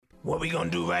What we gonna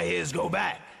do right here is go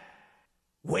back.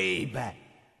 Way back.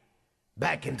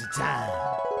 Back into time.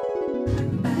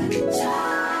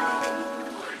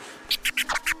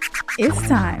 It's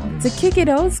time to kick it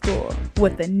old school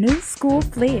with a new school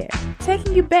flair,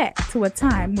 taking you back to a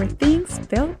time where things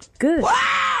felt good. Wow!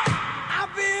 I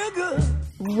feel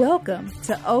good. Welcome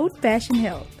to Old Fashioned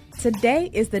Health. Today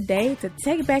is the day to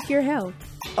take back your health.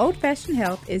 Old Fashioned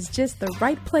Health is just the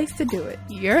right place to do it.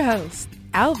 Your hosts,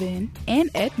 Alvin and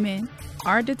Edmund,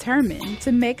 are determined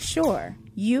to make sure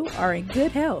you are in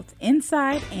good health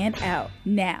inside and out.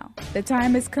 Now, the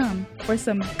time has come for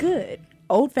some good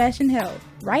old-fashioned health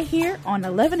right here on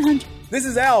 1100. This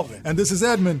is Alvin. And this is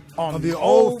Edmund on the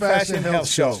Old Fashioned Health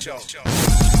Show.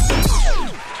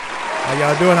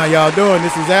 How y'all doing?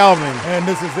 This is Alvin. And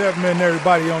this is Edmund,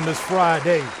 everybody, on this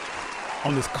Friday.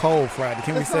 On this cold Friday.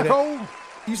 Can we say that? Cold?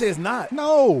 You say it's not?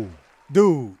 No.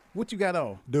 Dude. What you got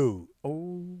on? Dude.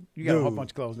 Oh, you got a whole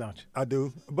bunch of clothes, don't you? I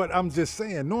do. But I'm just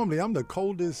saying, normally I'm the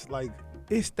coldest, like.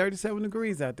 It's 37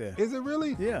 degrees out there. Is it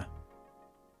really? Yeah.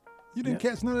 You didn't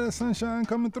catch none of that sunshine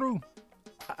coming through?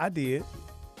 I did.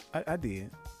 I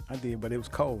did, but it was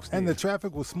cold still. And the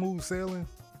traffic was smooth sailing?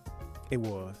 It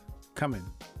was. Coming.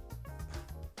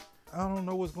 I don't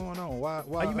know what's going on. Why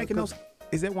are you making those?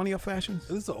 Is that one of your fashions?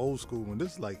 This is an old school one.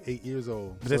 This is like 8 years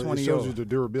old. But that's one of yours. It shows you the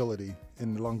durability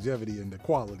and the longevity and the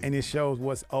quality. And it shows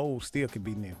what's old still can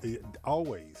be new.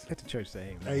 Always. Let the church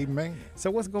say amen. Amen.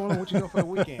 So what's going on? What you doing for the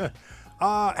weekend?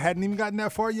 Hadn't even gotten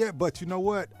that far yet, but you know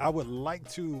what? I would like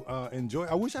to enjoy.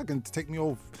 I wish I could take me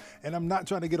over, and I'm not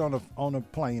trying to get on a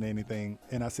plane or anything.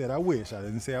 And I said I wish. I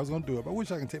didn't say I was going to do it, but I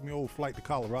wish I can take me over flight to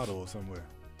Colorado or somewhere.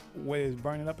 Where it's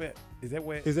burning up at? Is that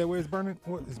where it's burning?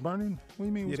 What, it's burning? What do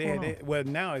you mean? What's going on? Well,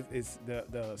 now it's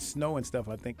the snow and stuff.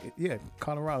 I think,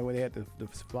 Colorado, where they had the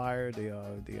fire,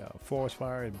 the forest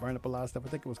fire, and burned up a lot of stuff. I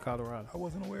think it was Colorado. I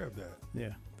wasn't aware of that. Yeah,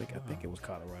 I think it was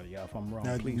Colorado, y'all. If I'm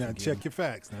wrong, please now check me. Your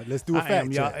facts. Now let's do a fact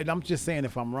check. Y'all, and I'm just saying,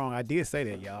 if I'm wrong, I did say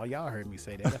that, y'all. Y'all heard me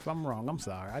say that. If I'm wrong, I'm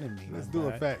sorry. I didn't mean. Let's do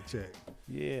a fact check.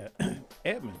 Yeah,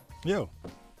 Edmund. Yo.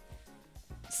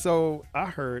 So I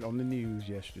heard on the news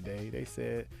yesterday, they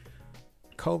said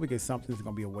COVID is something that's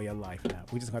going to be a way of life now.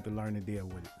 We just have to learn to deal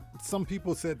with it. Some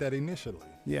people said that initially.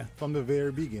 Yeah. From the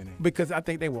very beginning. Because I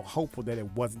think they were hopeful that it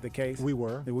wasn't the case. We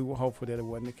were. And we were hopeful that it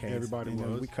wasn't the case. Everybody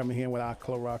was. We come in here with our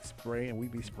Clorox spray and we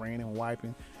be spraying and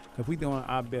wiping. Because we doing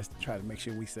our best to try to make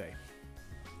sure we safe.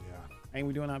 Yeah. Ain't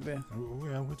we doing our best?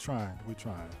 Yeah, we're trying.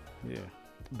 Yeah.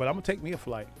 But I'm going to take me a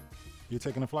flight. You're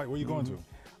taking a flight? Where are you going to?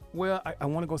 Well, I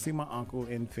want to go see my uncle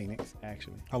in Phoenix,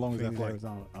 actually. How long is that flight?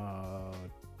 Arizona.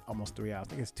 Almost 3 hours. I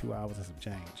think it's 2 hours and some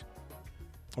change.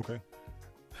 Okay.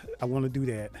 I want to do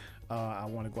that. I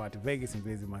want to go out to Vegas and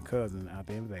visit my cousin out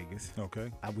there in Vegas.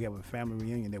 Okay. We have a family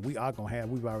reunion that we are going to have.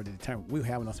 We've already determined. We're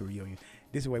having us a reunion.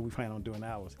 This is the way we plan on doing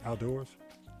ours. Outdoors?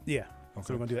 Yeah. Okay.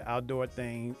 So we're going to do the outdoor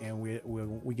thing, and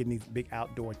we're getting these big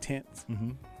outdoor tents.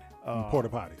 Mm-hmm. Porta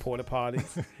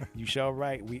potties. You sure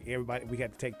right. We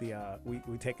got to take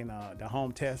we taking the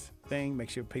home test thing. Make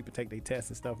sure people take their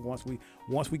tests and stuff.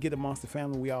 Once we get amongst the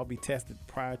family, we all be tested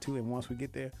prior to, and once we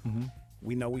get there,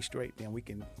 we know we straight. Then we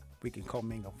can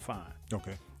commingle fine.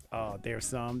 Okay. There are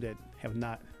some that have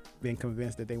not been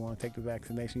convinced that they want to take the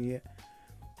vaccination yet.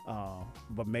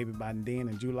 But maybe by then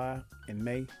in July and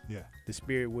May, the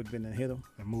spirit would have been to hit them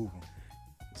and move them.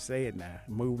 Say it now.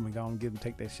 Move them and go and get them,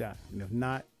 take that shot. And if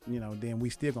not, then we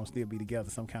still gonna be together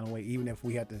some kind of way, even if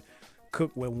we had to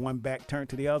cook with one back turned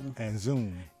to the other. And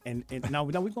Zoom. And no,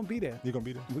 we're gonna be there. You're gonna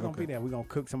be there? We're gonna be there. We're gonna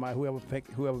cook somebody,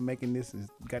 whoever making this is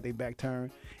got their back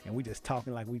turned, and we just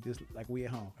talking like we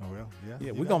at home. Oh well, yeah.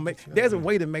 Yeah, we're gonna make. There's a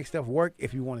way to make stuff work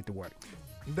if you want it to work.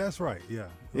 That's right. Yeah.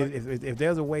 If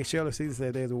there's a way, Shirley Caesar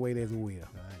said, "There's a way, there's a will."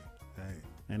 Hey.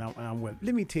 And I'm well.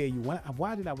 Let me tell you,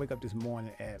 why did I wake up this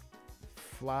morning at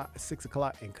 6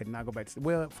 o'clock and could not go back to sleep?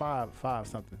 Well, five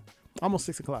something, almost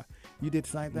 6 o'clock. You did the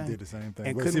same thing. Did the same thing.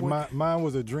 And well, see, mine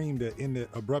was a dream that ended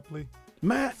abruptly.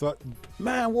 Mine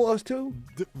was too.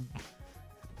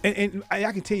 And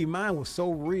I can tell you, mine was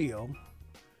so real.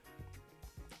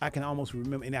 I can almost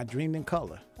remember, and I dreamed in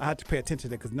color. I had to pay attention to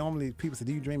that because normally people say,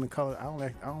 "Do you dream in color?" I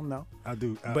don't know. I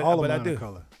do. But all of mine mine are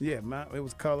color. Yeah, it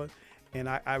was color, and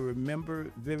I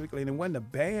remember vividly, and it wasn't a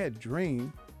bad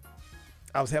dream.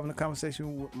 I was having a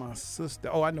conversation with my sister.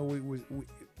 Oh, I know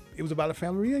it was about a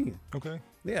family reunion. Okay.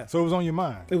 Yeah. So it was on your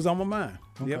mind? It was on my mind.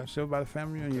 Okay. Yep. So about a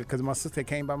family reunion. Because my sister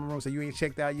came by my room and said, "You ain't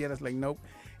checked out yet?" I was like, "Nope."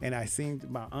 And I seen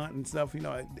my aunt and stuff,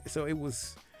 So it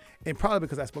was, and probably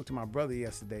because I spoke to my brother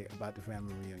yesterday about the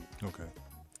family reunion. Okay.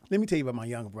 Let me tell you about my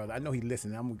younger brother. I know he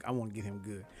listened. I want to get him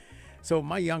good. So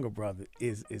my younger brother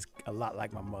is a lot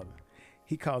like my mother.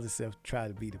 He calls himself try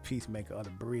to be the peacemaker or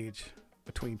the bridge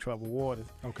between troubled waters.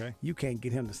 Okay. You can't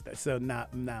get him to stay. So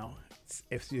now,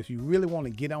 if you really want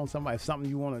to get on somebody, if something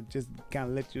you want to just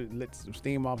kind of let some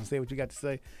steam off and say what you got to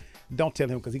say, don't tell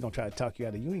him because he's going to try to talk you out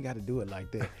of it. You ain't got to do it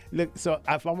like that. Look, so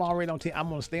if I'm already on 10, I'm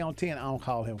going to stay on 10. I don't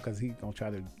call him because he's going to try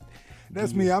to.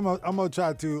 That's me. I'm gonna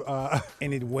try to.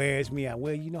 And it wears me out.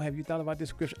 Well, have you thought about this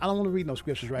scripture? I don't want to read no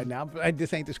scriptures right now.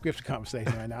 This ain't the scripture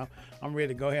conversation right now. I'm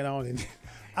ready to go ahead on and.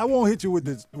 I won't hit you with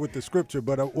the scripture,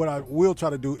 but what I will try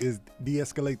to do is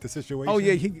de-escalate the situation. Oh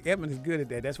yeah, Edmund is good at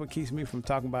that. That's what keeps me from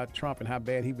talking about Trump and how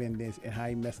bad he been this and how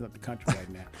he messing up the country right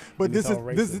now. But this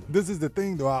is the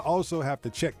thing though. I also have to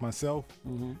check myself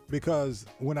because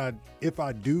if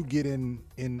I do get in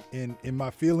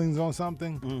my feelings on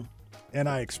something. And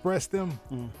I express them,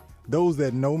 those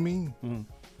that know me,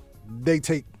 they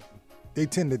tend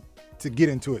to get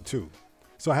into it too.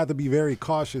 So I have to be very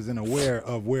cautious and aware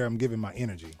of where I'm giving my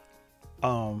energy.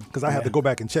 Because I have to go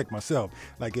back and check myself.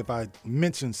 Like if I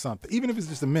mention something, even if it's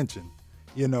just a mention,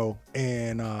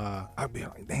 and I'd be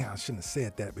like, damn, I shouldn't have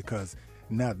said that because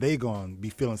now they gonna be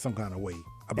feeling some kind of way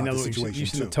about the situation. You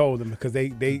shouldn't have told them because they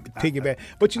piggyback.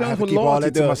 But I have to keep all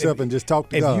that to myself and just talk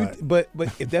to God. But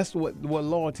if that's what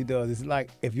loyalty does, it's like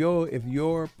if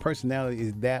your personality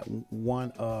is that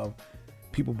one of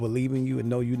people believe in you and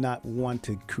know you're not one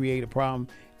to create a problem,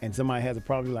 and somebody has a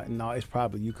problem, you're like, no, it's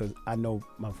probably you because I know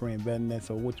my friend better than that.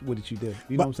 So what did you do?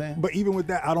 You know what I'm saying? But even with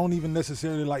that, I don't even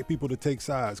necessarily like people to take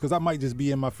sides because I might just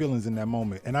be in my feelings in that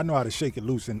moment, and I know how to shake it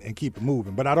loose and keep it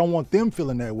moving. But I don't want them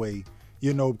feeling that way.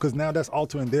 Because now that's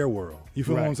altering their world. You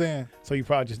feel what I'm saying? So you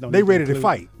probably just don't. They ready to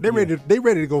fight. They ready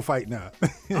to go fight now.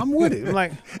 I'm with it. I'm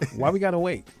like, why we gotta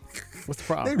wait? What's the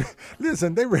problem?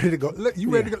 They ready to go. You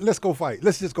ready to go? Let's go fight.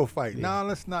 Let's just go fight. Yeah. No,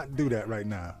 let's not do that right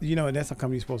now. And that's how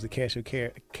come you're supposed to cast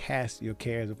your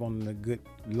cares upon the good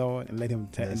Lord and let Him.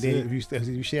 And then if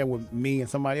you share with me and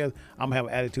somebody else, I'm gonna have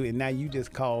an attitude. And now you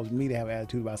just caused me to have an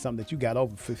attitude about something that you got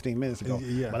over 15 minutes ago.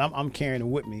 Yeah. But I'm carrying it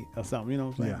with me or something. You know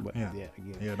what I'm saying?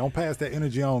 Yeah. Don't pass that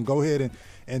energy on. Go ahead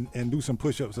and do some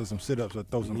push-ups or some sit-ups or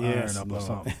throw some iron up or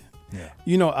something.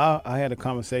 Yeah. I had a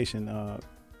conversation.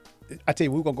 I tell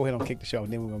you, we're going to go ahead and kick the show,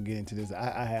 and then we're going to get into this.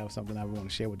 I have something I want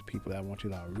to share with the people that I want you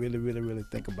to really, really, really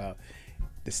think about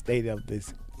the state of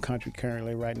this country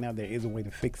currently right now. There is a way to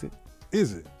fix it.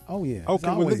 Is it? Oh, yeah.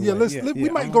 Okay, we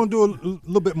might go do a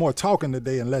little bit more talking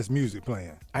today and less music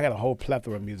playing. I got a whole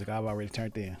plethora of music I've already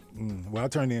turned in. Well, I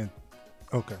turned in.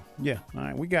 Okay. Yeah. All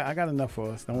right. I got enough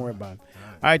for us. Don't worry about it.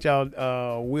 All right,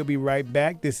 y'all. We'll be right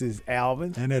back. This is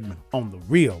Alvin and Edmund on the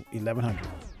Real 1100.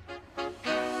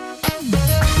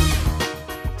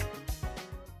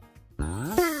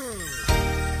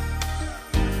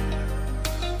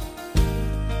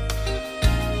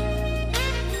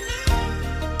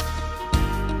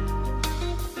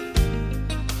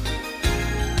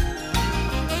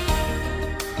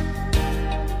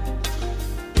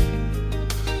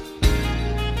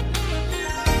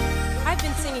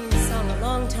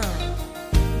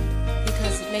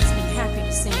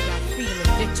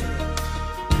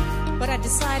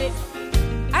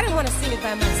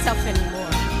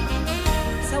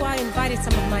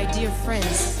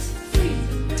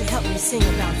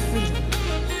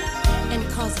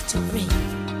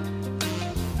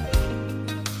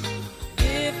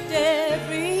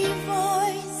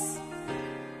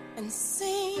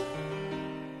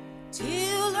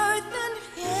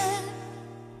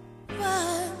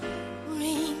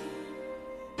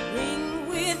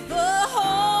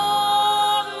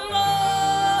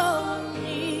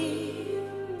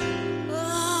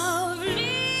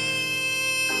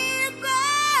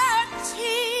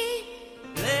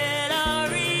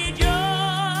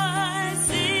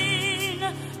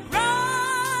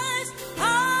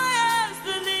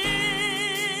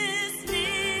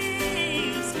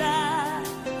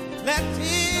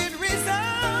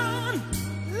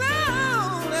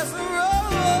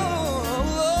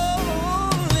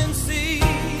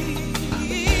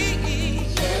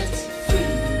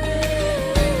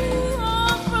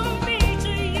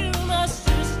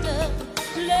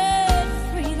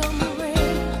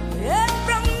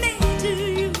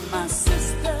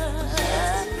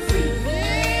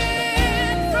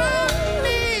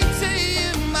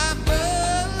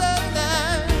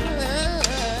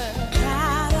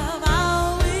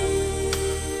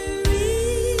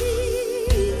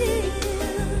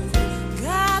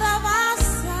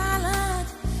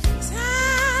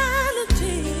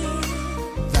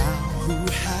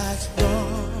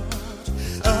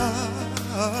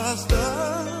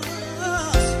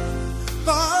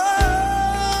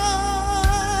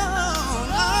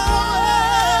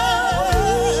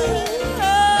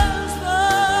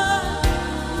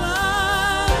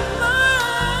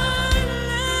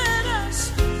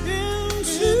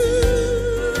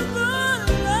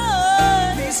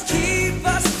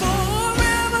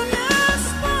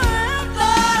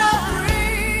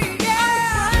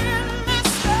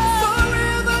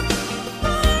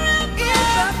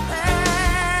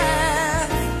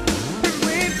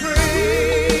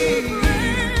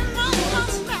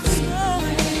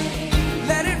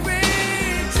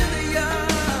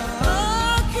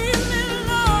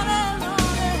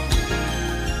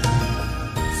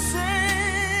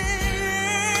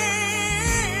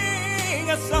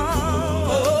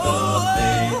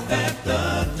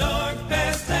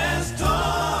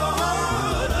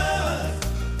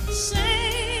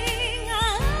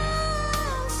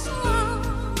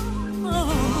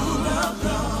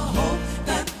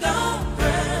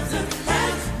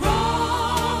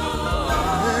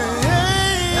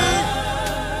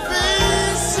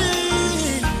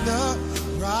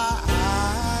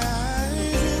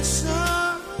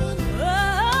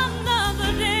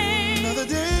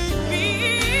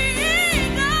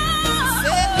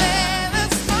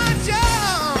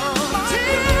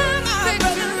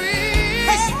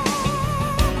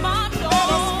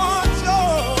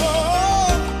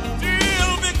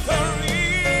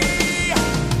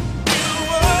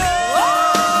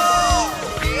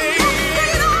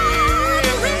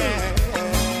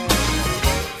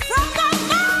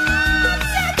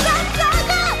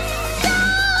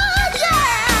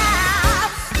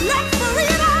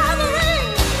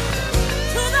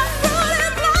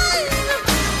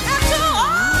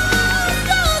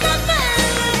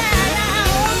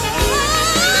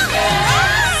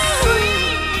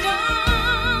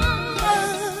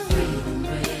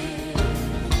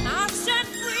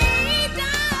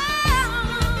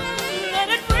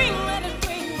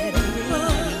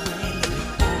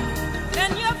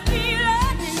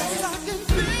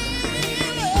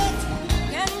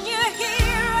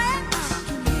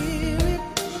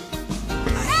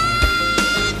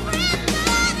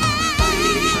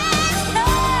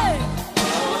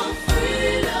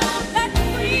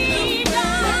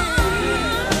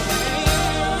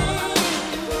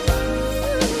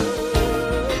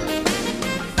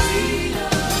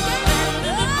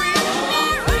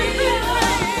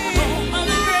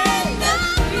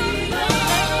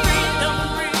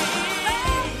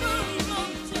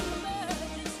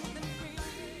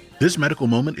 This medical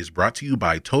moment is brought to you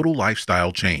by Total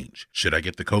Lifestyle Change. Should I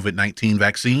get the COVID-19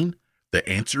 vaccine? The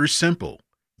answer is simple.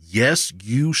 Yes,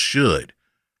 you should.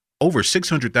 Over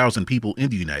 600,000 people in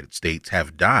the United States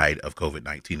have died of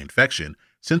COVID-19 infection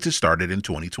since it started in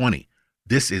 2020.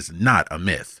 This is not a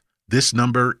myth. This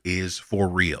number is for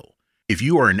real. If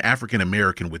you are an African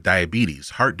American with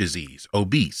diabetes, heart disease,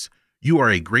 obese, you are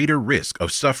at a greater risk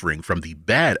of suffering from the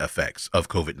bad effects of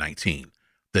COVID-19.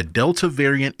 The Delta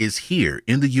variant is here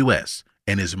in the U.S.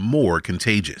 and is more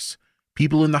contagious.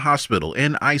 People in the hospital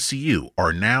and ICU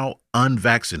are now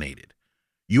unvaccinated.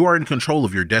 You are in control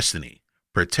of your destiny.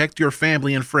 Protect your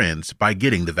family and friends by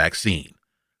getting the vaccine.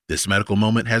 This medical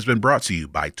moment has been brought to you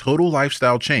by Total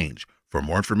Lifestyle Change. For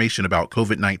more information about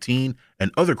COVID-19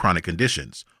 and other chronic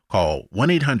conditions, call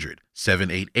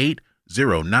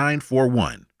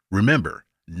 1-800-788-0941. Remember,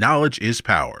 knowledge is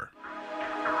power.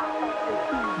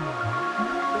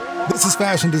 This is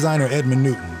fashion designer Edmund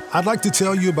Newton. I'd like to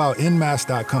tell you about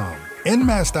nmask.com.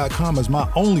 nmask.com is my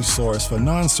only source for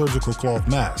non-surgical cloth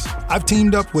masks. I've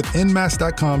teamed up with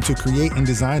nmask.com to create and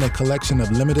design a collection of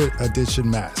limited edition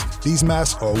masks. These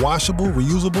masks are washable,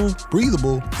 reusable,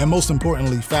 breathable, and most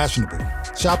importantly, fashionable.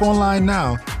 Shop online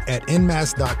now at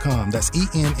nmask.com. That's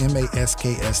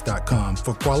ENMASKS.com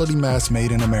for quality masks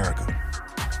made in America.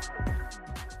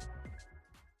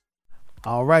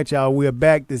 All right, y'all, we're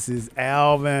back. This is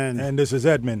Alvin. And this is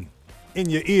Edmund. In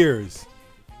your ears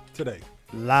today.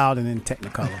 Loud and in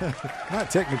Technicolor. Not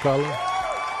Technicolor.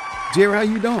 Jerry, how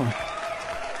you doing?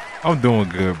 I'm doing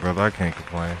good, brother. I can't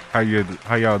complain. How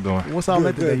y'all doing? What's all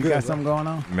that today? You got something going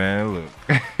on? Man, look.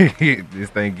 This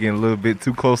thing getting a little bit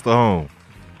too close to home.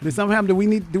 Did something happen? Do we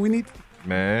need?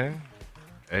 Man,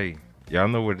 hey, y'all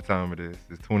know what the time it is.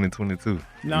 It's 2022.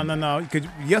 No. Because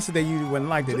yesterday you wasn't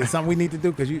like that. There's something we need to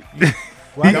do because you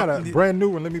well, I got a brand new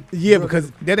one. Let me. Yeah,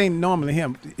 because that ain't normally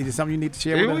him. Is it something you need to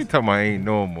share with us? We talking about ain't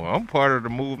normal. I'm part of the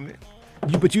movement.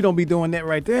 But you don't be doing that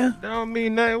right there? That don't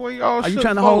mean nothing. What y'all Are you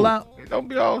trying to hold out? Don't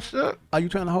be all shook. Are you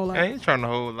trying to hold out? I ain't trying to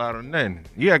hold out on nothing.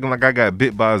 You acting like I got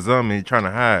bit by a zombie and trying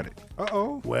to hide it.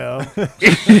 Uh-oh. Well,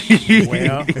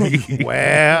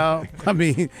 I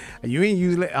mean, you ain't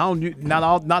usually,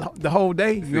 not the whole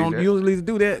day. You don't usually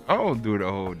do that. I don't do it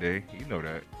the whole day. You know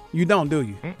that. You don't, do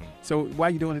you? Mm-mm. So why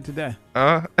you doing it today?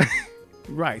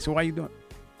 Right, so why you doing it?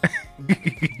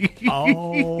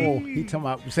 Oh, he talking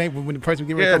about same when the person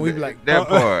get ready to come, we be like that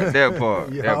part.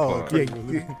 Yeah,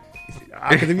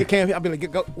 because if you can't, I'll be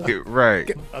like, go. Right.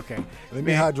 Okay. Let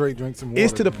me hydrate, drink some water.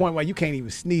 It's to the point where you can't even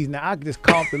sneeze. Now I can just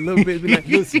cough a little bit. Be like,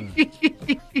 listen.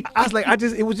 I was like, I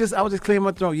was just clearing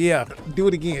my throat. Yeah, do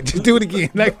it again. Just do it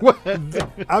again. Like what?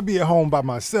 I'll be at home by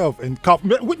myself and cough.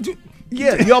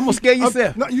 Yeah, you almost scared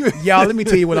yourself. Y'all, let me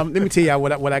tell you what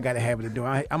I got a habit of doing.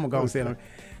 I'm gonna go and say it.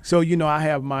 So I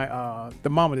have my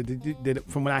thermometer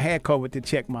from when I had COVID to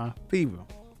check my fever.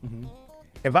 Mm-hmm.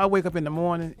 If I wake up in the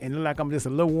morning and look like I'm just a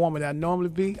little warmer than I normally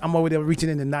be, I'm over there reaching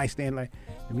in the nightstand like,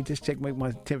 let me just check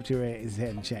my temperature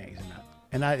hadn't changed or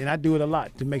not. And I do it a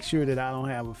lot to make sure that I don't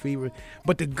have a fever.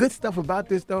 But the good stuff about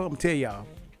this though, I'm gonna tell y'all,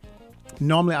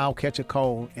 normally I'll catch a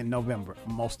cold in November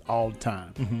most all the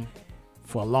time. Mm-hmm.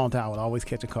 For a long time I would always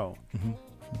catch a cold. Mm-hmm.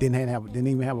 Didn't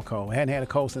even have a cold. I hadn't had a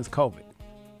cold since COVID.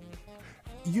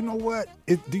 You know what?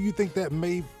 Do you think that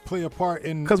may play a part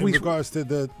in regards to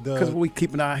the? Because we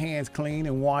keeping our hands clean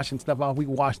and washing stuff off. We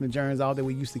washing the germs out that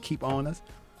we used to keep on us.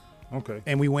 Okay.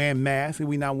 And we wearing masks and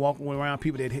we not walking around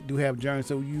people that do have germs.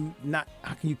 So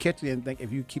how can you catch anything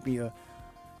if you keeping your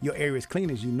areas clean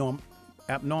as you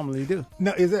abnormally do?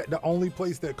 Now, is that the only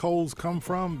place that colds come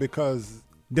from? Because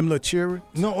them little children?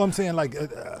 No, I'm saying like,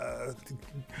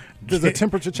 does the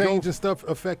temperature change and stuff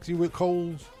affect you with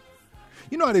colds?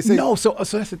 You know how they say no, so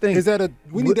that's the thing. Is that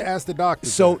we need to ask the doctor.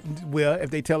 So well, if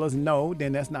they tell us no,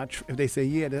 then that's not true. If they say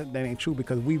yeah, that ain't true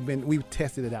because we've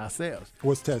tested it ourselves.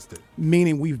 What's tested?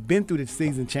 Meaning we've been through the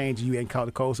season change. You ain't caught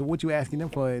the cold. So what you asking them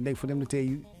for? For them to tell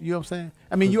you? You know what I'm saying?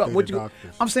 I mean,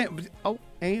 I'm saying. Oh,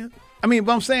 and I mean,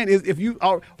 what I'm saying is, if you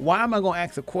are, why am I going to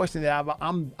ask a question that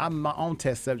I'm my own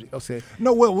test subject? Okay.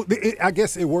 No, well, I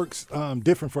guess it works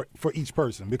different for each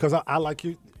person because I like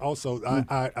you. Also,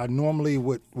 I normally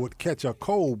would catch a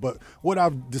cold, but what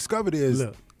I've discovered is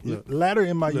later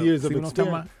in my years of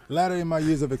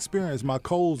experience, my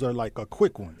colds are like a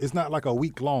quick one. It's not like a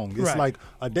week long. It's like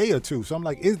a day or two. So I'm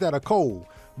like, is that a cold?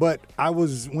 But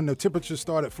when the temperature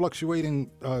started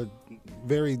fluctuating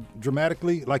very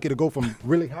dramatically, like it'll go from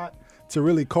really hot to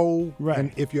really cold. Right.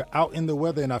 And if you're out in the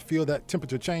weather and I feel that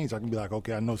temperature change, I can be like,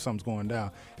 okay, I know something's going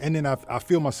down. And then I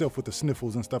feel myself with the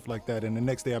sniffles and stuff like that. And the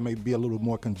next day I may be a little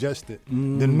more congested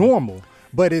than normal.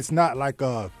 But it's not like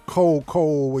a cold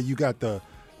where you got the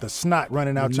the snot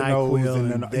running out your NyQuil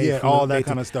nose and Day yeah, Flu, all that Day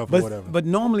kind Flu. of stuff But, or whatever. But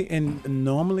normally in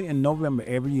November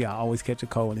every year I always catch a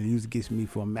cold, and it usually gets me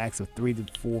for a max of 3 to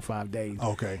 4 or 5 days.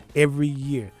 Okay. Every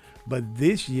year. But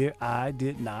this year I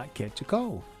did not catch a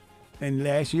cold. And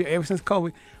last year, ever since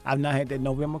COVID, I've not had that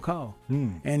November cold.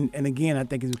 And again, I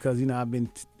think it's because I've been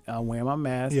wearing my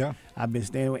mask. Yeah. I've been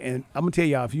staying away. And I'm gonna tell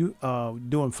y'all, if you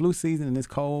doing flu season and it's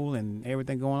cold and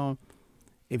everything going on,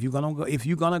 if you're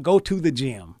gonna go to the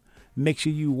gym, make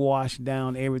sure you wash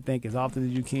down everything as often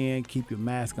as you can. Keep your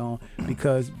mask on,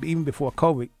 because even before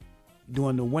COVID,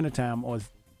 during the wintertime or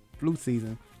flu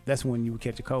season, that's when you would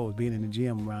catch a cold, being in the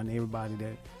gym around everybody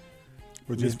that.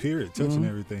 Or just period, touching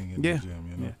everything in the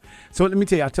gym, Yeah. So let me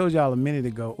tell you, I told y'all a minute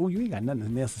ago, you ain't got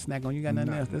nothing else to snack on. You got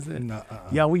nothing else? That's it.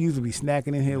 Y'all, we usually be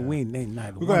snacking in here. We ain't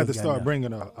not. We're going to have to start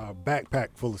bringing a backpack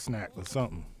full of snack or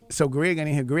something. So Greg got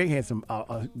in here. Greg had some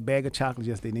a bag of chocolates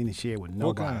yesterday, and he shared with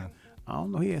nobody. What kind? I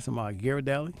don't know. He had some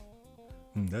Ghirardelli.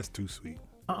 That's too sweet.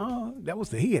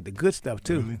 He had the good stuff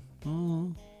too. Really?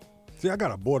 Mm-hmm. See, I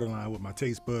got a borderline with my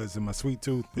taste buds and my sweet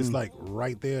tooth. It's like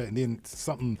right there, and then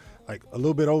something like a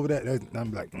little bit over that.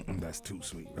 I'm like, that's too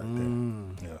sweet right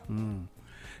there. Yeah.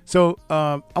 So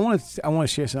I want to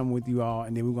share something with you all,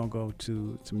 and then we're gonna go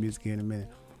to some music here in a minute.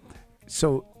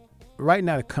 So right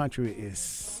now the country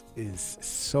is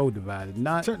so divided.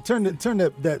 Not turn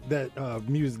that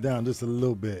music down just a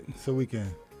little bit so we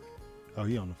can. Oh,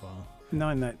 he on the phone.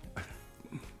 No, not.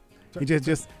 He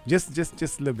just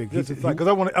a little bit. Because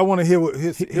I want to hear what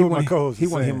my co-host. He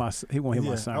want to hear my. He want to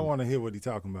hear my sermon. I want to hear what he's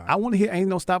talking about. I want to hear. Ain't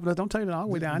no stopping us. Don't turn it all the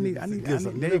way down. I need.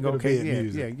 There you go. Okay.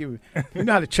 Yeah. Give me. You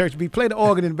know how the church be. Play the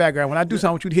organ in the background. When I do something,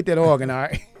 I want you to hit that organ. All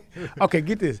right. Okay.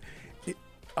 Get this.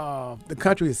 The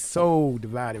country is so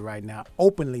divided right now.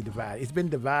 Openly divided. It's been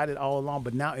divided all along,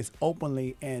 but now it's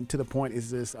openly and to the point is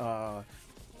this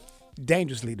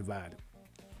dangerously divided.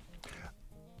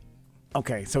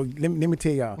 Okay, so let me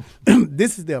tell y'all,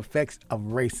 this is the effects of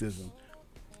racism.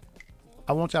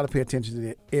 I want y'all to pay attention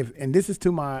to it. And this is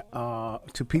to my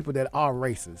to people that are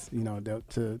racist,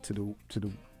 to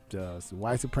the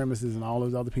white supremacists and all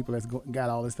those other people that's got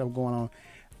all this stuff going on.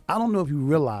 I don't know if you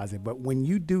realize it, but when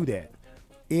you do that,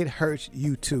 it hurts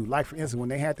you too. Like for instance, when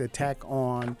they had the attack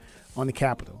on the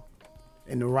Capitol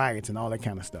and the riots and all that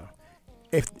kind of stuff.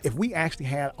 If we actually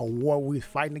had a war, we was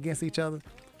fighting against each other.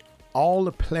 All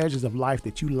the pleasures of life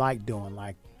that you like doing,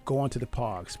 like going to the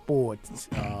park, sports,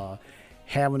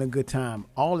 having a good time,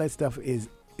 all that stuff is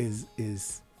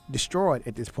destroyed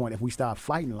at this point if we start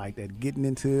fighting like that, getting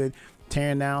into it,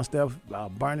 tearing down stuff,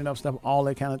 burning up stuff, all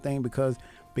that kind of thing, because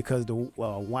the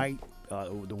white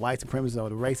supremacists or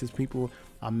the racist people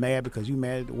are mad because you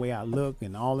mad at the way I look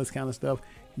and all this kind of stuff.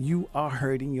 You are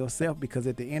hurting yourself, because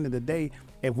at the end of the day,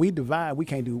 if we divide, we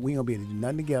ain't gonna be able to do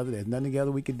nothing together. There's nothing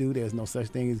together we can do. There's no such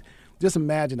thing as, just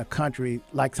imagine a country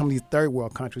like some of these third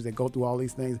world countries that go through all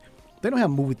these things. They don't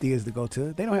have movie theaters to go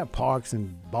to. They don't have parks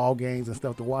and ball games and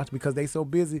stuff to watch because they so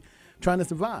busy trying to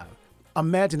survive.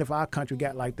 Imagine if our country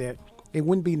got like that. It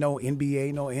wouldn't be no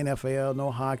NBA, no NFL,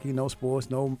 no hockey, no sports,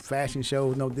 no fashion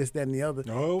shows, no this, that, and the other.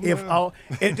 Oh,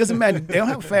 just imagine, they don't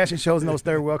have fashion shows in those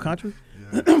third world countries.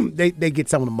 Yeah. They get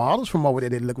some of the models from over there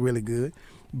that look really good,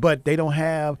 but they don't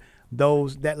have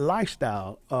that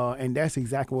lifestyle. And that's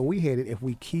exactly where we headed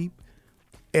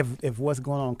if what's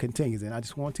going on continues. And I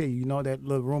just want to tell you, that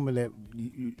little rumor that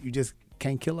you just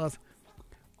can't kill us,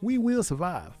 we will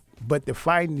survive. But the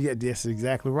fighting, yeah, that's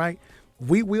exactly right.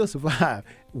 We will survive.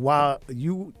 While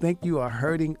you think you are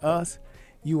hurting us,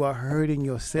 you are hurting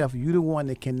yourself. You're the one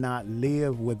that cannot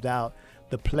live without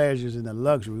the pleasures and the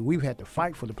luxury. We've had to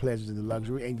fight for the pleasures and the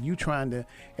luxury, and you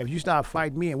if you start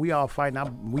fighting me and we all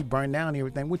fighting, we burn down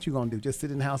everything, what you gonna do? Just sit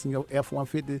in the house in your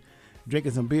F-150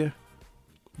 drinking some beer?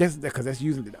 Because that's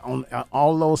usually on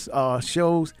all those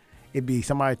shows, it'd be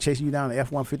somebody chasing you down the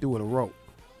F-150 with a rope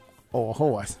or a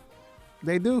horse.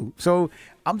 They do. So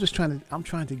I'm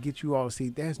trying to get you all to see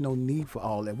there's no need for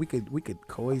all that. We could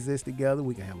coexist together.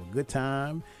 We can have a good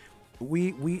time.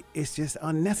 It's just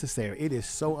unnecessary. It is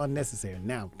so unnecessary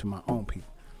now to my own people.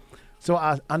 So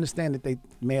I understand that they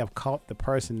may have caught the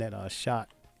person that shot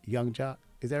Young Jock.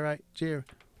 Is that right, Jerry?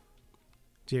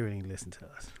 Jerry ain't listen to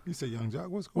us. You said Young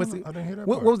Jock? What's going on? I didn't hear that.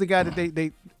 What was the guy that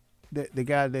the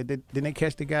guy that didn't they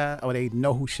catch the guy, or they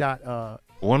know who shot?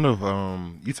 One of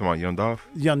you talking about Young Dolph?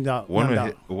 Young Dolph.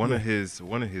 One of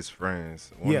his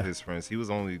friends. He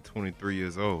was only 23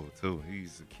 years old too.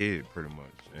 He's a kid pretty much.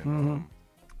 And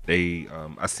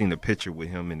I seen a picture with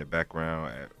him in the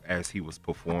background as he was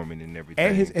performing and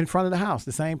everything. In front of the house,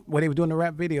 the same where they were doing the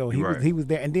rap video. He was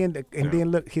there, and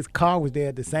then look, his car was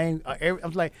there. The same. I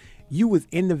was like, you was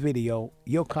in the video.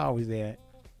 Your car was there.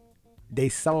 they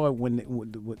saw it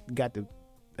when got the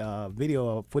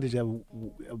video footage of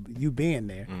you being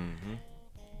there. Mm-hmm.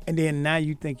 And then now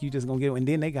you think you just gonna get him, and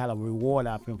then they got a reward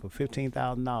out for him for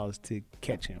 $15,000 to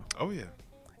catch him. Oh yeah.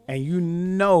 And you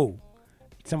know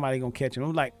somebody gonna catch him.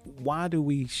 I'm like, why do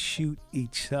we shoot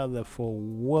each other for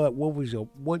what?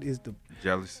 What is the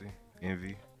jealousy,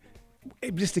 envy?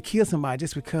 Just to kill somebody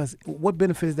just because. What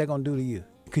benefit is that gonna do to you?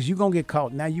 Because you're gonna get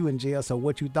caught. Now you in jail. So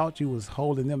what you thought you was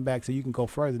holding them back so you can go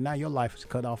further, now your life is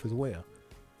cut off as well.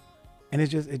 And it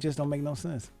just don't make no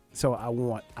sense. So I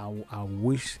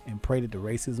wish and pray that the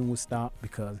racism would stop,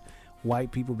 because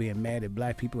white people being mad at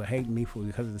black people, hating me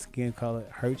because of the skin color,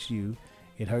 hurts you.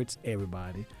 It hurts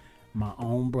everybody. My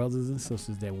own brothers and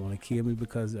sisters that want to kill me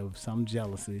because of some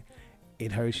jealousy,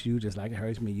 it hurts you just like it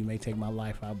hurts me. You may take my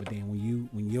life out, but then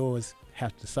when yours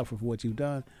have to suffer for what you've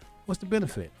done, what's the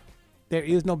benefit? There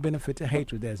is no benefit to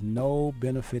hatred. There's no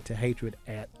benefit to hatred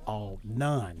at all.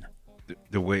 None.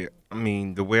 The way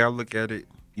I look at it,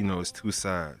 it's two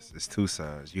sides. It's two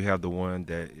sides. You have the one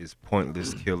that is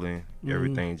pointless killing,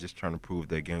 everything, just trying to prove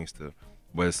they're gangster.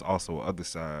 But it's also other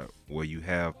side where you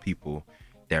have people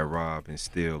that rob and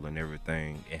steal and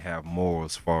everything and have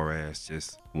morals as far as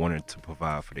just wanting to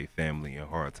provide for their family in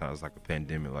hard times like a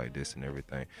pandemic like this and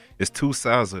everything. It's two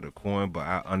sides of the coin, but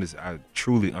I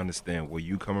truly understand where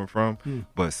you coming from.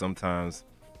 But sometimes,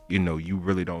 you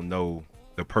really don't know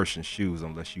the person's shoes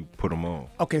unless you put them on.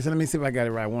 Okay, so let me see if I got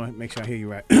it right. I want to make sure I hear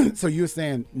you right. So you're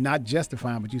saying not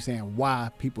justifying, but you're saying why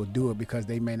people do it, because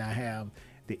they may not have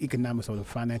the economics or the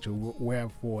financial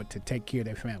wherewithal to take care of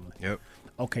their family. Yep.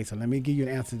 Okay, so let me give you an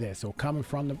answer to that. So coming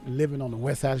from living on the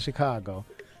west side of Chicago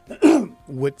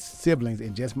with siblings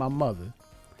and just my mother,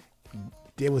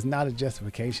 there was not a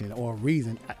justification or a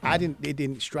reason. It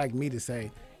didn't strike me to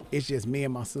say it's just me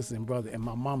and my sister and brother and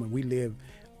my mom, and we live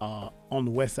on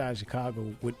the west side of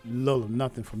Chicago with little or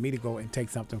nothing for me to go and take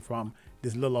something from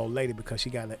this little old lady because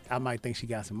I might think she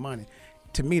got some money.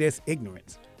 To me, that's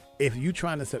ignorance. If you're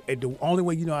trying to, the only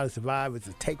way you know how to survive is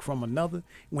to take from another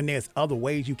when there's other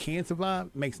ways you can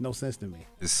survive, makes no sense to me.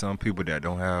 There's some people that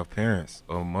don't have parents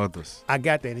or mothers. I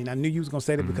got that, and I knew you was going to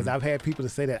say that because I've had people to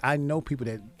say that. I know people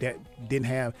that didn't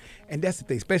have, and that's the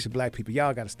thing, especially black people.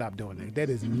 Y'all got to stop doing that. That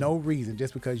is no reason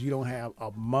just because you don't have a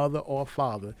mother or a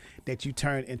father that you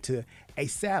turn into a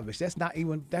savage. That's not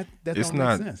even, that don't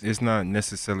make sense. It's not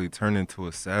necessarily turn into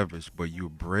a savage, but you're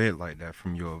bred like that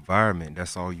from your environment.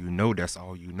 That's all you know. That's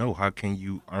all you know. How can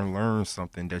you unlearn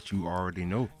something that you already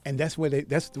know? And that's where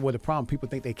the problem. People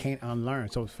think they can't unlearn.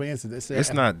 So, for instance,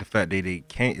 it's not the fact that they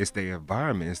can't. It's their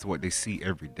environment. It's what they see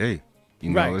every day.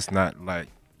 Right. It's not like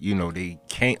they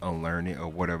can't unlearn it or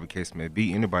whatever case may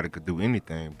be. Anybody could do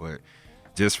anything, but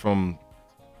just from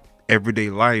everyday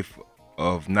life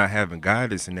of not having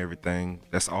guidance and everything,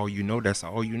 that's all you know. That's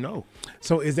all you know.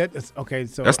 So is that okay?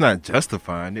 So that's not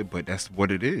justifying it, but that's what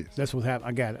it is. That's what happened.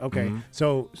 I got it. Okay.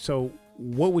 So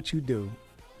what would you do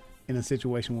in a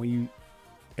situation where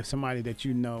if somebody that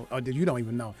you know or that you don't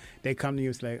even know, they come to you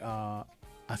and say,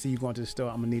 I see you going to the store,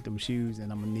 I'm gonna need them shoes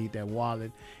and I'm gonna need that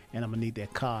wallet and I'm gonna need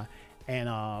that car, and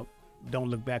don't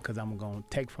look back because I'm gonna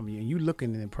take from you. And you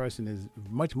looking at the person is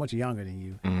much, much younger than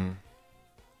you.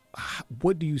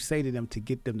 What do you say to them to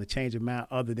get them to change their mind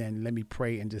other than let me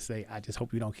pray and just say, I just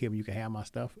hope you don't kill me, you can have my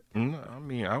stuff? No,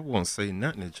 I won't say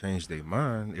nothing to change their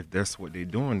mind. If that's what they're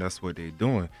doing, that's what they're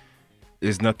doing.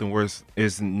 It's nothing worth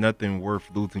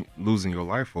losing your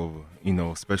life over,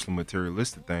 especially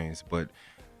materialistic things. But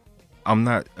I'm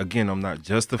not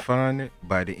justifying it.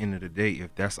 By the end of the day,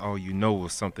 if that's all you know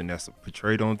is something that's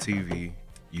portrayed on TV,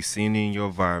 you seen it in your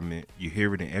environment, you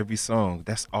hear it in every song,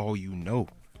 that's all you know.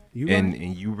 And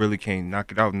you really can't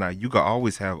knock it out. Now, you can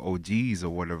always have OGs or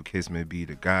whatever case may be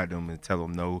to guide them and tell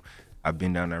them, no, I've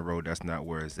been down that road, that's not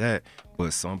where it's at.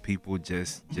 But some people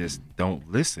just don't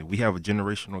listen. We have a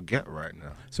generational gap right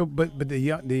now. So, but the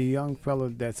young fella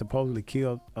that supposedly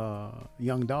killed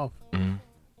young Dolph,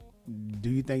 do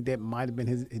you think that might have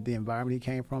been the environment he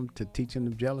came from to teach him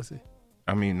the jealousy?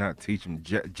 Not teach him.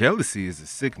 Jealousy is a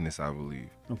sickness, I believe.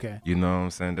 Okay. You know what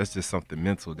I'm saying? That's just something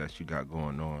mental that you got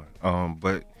going on.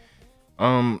 But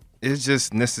it's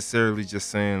just necessarily just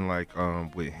saying like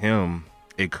with him,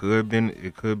 it could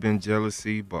have been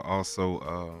jealousy, but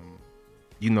also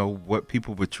what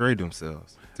people portray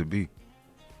themselves to be.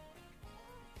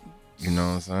 You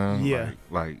know what I'm saying? Yeah.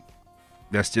 Like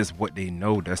that's just what they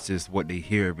know. That's just what they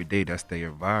hear every day. That's their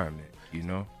environment.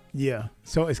 Yeah.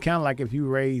 So it's kind of like if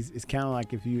you,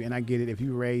 and I get it, if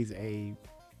you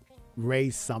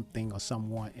raise something or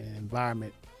someone in an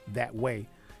environment that way,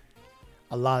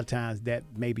 a lot of times that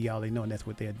may be all they know and that's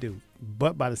what they'll do.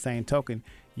 But by the same token,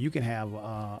 you can have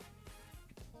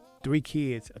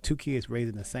two kids raised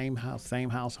in the same house, same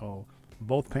household,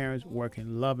 both parents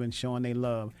working, loving, showing they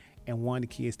love, and one of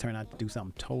the kids turned out to do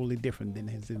something totally different than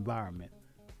his environment.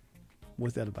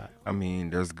 What's that about? I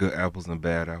mean, there's good apples and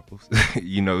bad apples.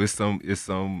 It's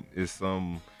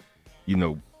some,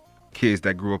 kids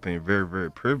that grew up in very, very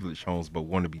privileged homes but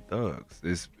want to be thugs.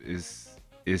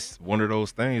 It's one of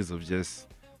those things of just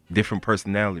different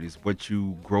personalities, what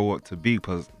you grow up to be,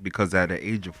 because at the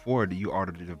age of 40, you ought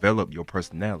to develop your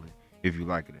personality, if you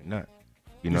like it or not.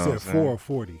 You said 4 or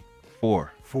 40?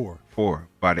 4. 4.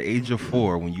 By the age of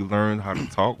 4, when you learn how to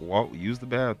talk, walk, use the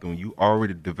bathroom, you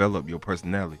already develop your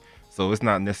personality. So it's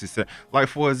not necessary. Like,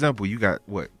 for example, you got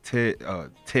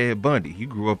Ted Bundy. He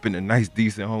grew up in a nice,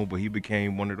 decent home, but he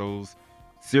became one of those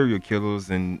serial killers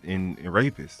and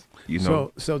rapists.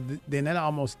 Then that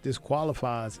almost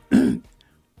disqualifies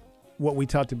what we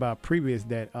talked about previous,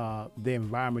 that the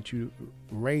environment you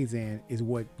raise in is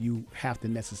what you have to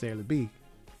necessarily be.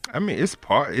 I mean, it's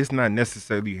not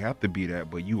necessarily you have to be that,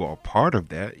 but you are part of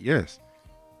that, yes.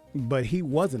 But he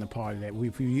wasn't a part of that.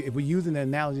 If we're using the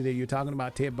analogy that you're talking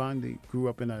about, Ted Bundy grew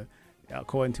up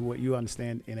according to what you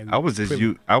understand. I was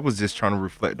just trying to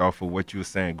reflect off of what you were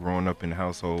saying, growing up in a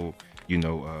household,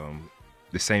 the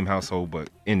same household, but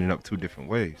ending up 2 different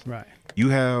ways. Right. You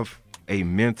have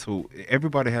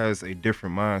everybody has a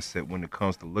different mindset when it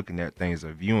comes to looking at things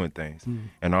or viewing things.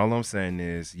 And all I'm saying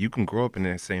is, you can grow up in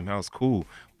that same house, cool,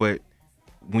 but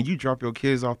when you drop your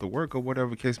kids off to work or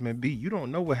whatever case may be, you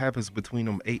don't know what happens between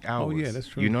them 8 hours. Oh yeah, that's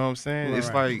true. You know what I'm saying?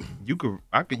 It's like you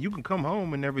can come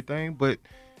home and everything, but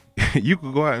you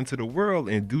could go out into the world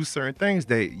and do certain things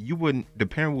that the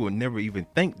parent would never even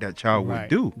think that child would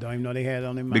do. Don't even know they had it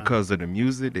on their mind. Because of the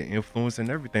music, the influence,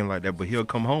 and everything like that. But he'll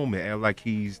come home and act like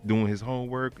he's doing his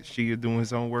homework, she is doing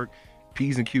his homework,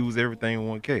 P's and Q's, everything in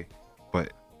 1K.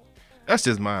 But that's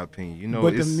just my opinion,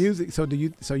 But the music. So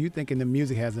you thinking the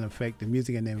music has an effect? The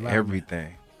music and the environment.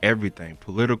 Everything.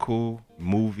 Political,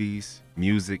 movies,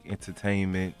 music,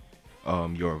 entertainment,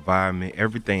 your environment.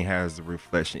 Everything has a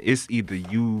reflection. It's either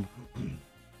you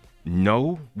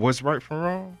know what's right from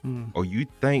wrong, or you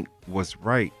think what's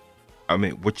right. I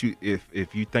mean,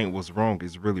 if you think what's wrong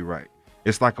is really right.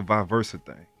 It's like a vice versa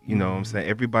thing. You know what I'm saying?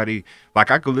 Everybody, like,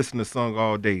 I could listen to a song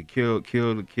all day, kill,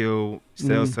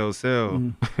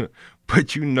 sell.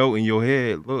 But in your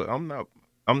head, look, I'm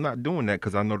not doing that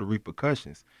because I know the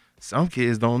repercussions. Some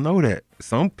kids don't know that.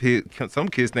 Some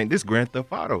kids think this Grand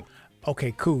Theft Auto.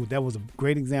 Okay, cool. That was a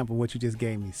great example of what you just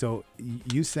gave me. So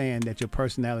you saying that your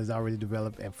personality is already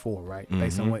developed at 4, right?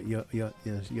 Based on what your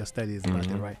study is about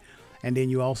that, right? And then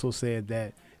you also said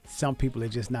that some people are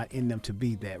just not in them to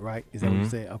be that, right? Is that what you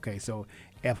said? Okay, so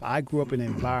if I grew up in an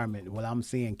environment where I'm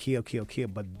seeing kill,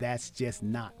 but that's just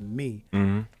not me,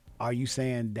 are you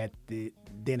saying that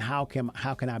then how can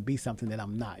I be something that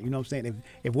I'm not? You know what I'm saying?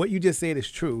 If what you just said is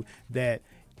true, that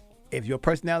if your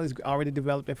personality is already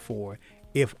developed at 4,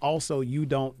 if also you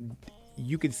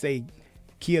could say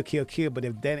kill, but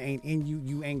if that ain't in you,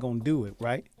 you ain't gonna do it,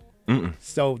 right?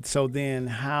 So then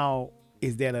how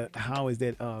is that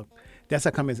that's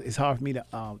how come it's hard for me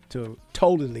to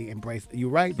totally embrace it. You're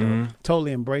right, though.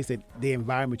 Totally embrace it. The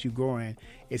environment you grow in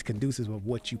is conducive of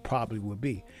what you probably would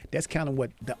be. That's kind of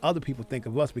what the other people think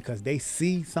of us, because they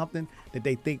see something that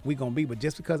they think we're going to be. But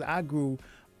just because I grew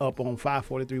up on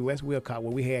 543 West Wilcott,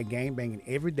 where we had gang banging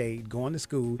every day, going to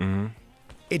school,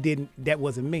 that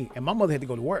wasn't me. And my mother had to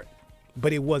go to work,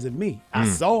 but it wasn't me. I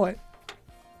saw it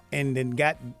and then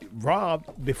got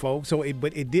robbed before.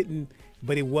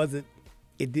 But it wasn't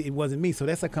me. So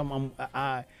that's how come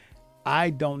I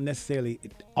don't necessarily,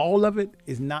 all of it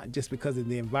is not just because of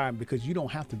the environment, because you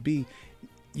don't have to be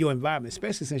your environment,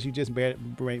 especially since you just made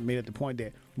it the point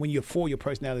that when you're 4, your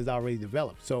personality is already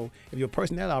developed. So if your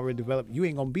personality already developed, you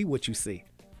ain't gonna be what you see.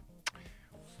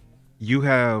 You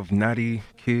have naughty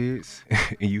kids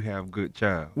and you have good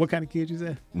child. What kind of kids you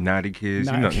said? Naughty kids.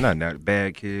 Not naughty,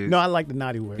 bad kids. No, I like the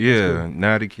naughty word. Yeah,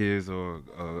 naughty kids or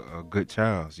good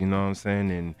child. You know what I'm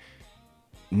saying? And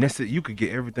you could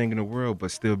get everything in the world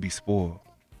but still be spoiled.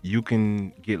 You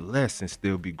can get less and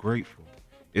still be grateful.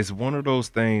 It's one of those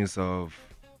things of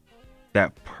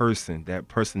that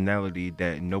personality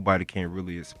that nobody can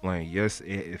really explain. Yes,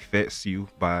 it affects you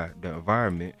by the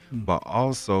environment, but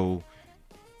also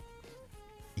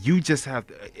you just have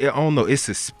to, I don't know, it's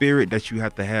a spirit that you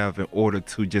have to have in order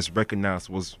to just recognize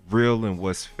what's real and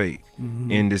what's fake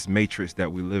in this matrix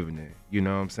that we're living in. You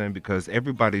know what I'm saying? Because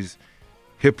everybody's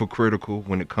hypocritical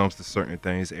when it comes to certain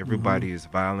things. Everybody is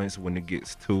violent when it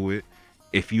gets to it.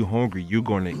 If you're hungry, you're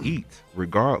going to eat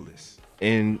regardless.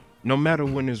 And no matter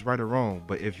when it's right or wrong,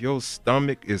 but if your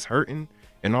stomach is hurting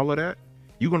and all of that,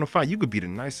 you're going to find you could be the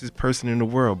nicest person in the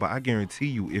world, but I guarantee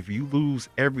you, if you lose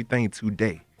everything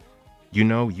today, you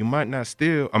know, you might not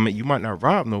steal. I mean, you might not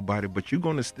rob nobody, but you're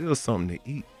going to steal something to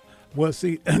eat. Well,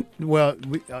 see,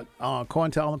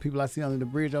 according to all the people I see under the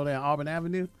bridge over there on Auburn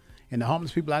Avenue, and the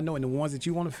homeless people I know and the ones that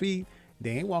you want to feed, they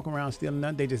ain't walking around stealing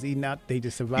nothing. They just eating out. They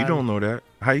just survive. You don't know that.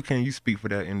 How can you speak for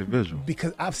that individual?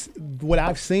 Because what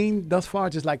I've seen thus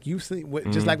far, just like you see,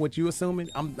 just like what you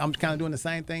assuming, I'm kind of doing the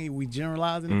same thing. We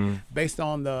generalizing based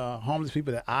on the homeless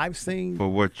people that I've seen. For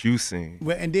what you seen.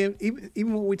 Well, and then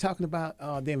even when we're talking about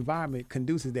the environment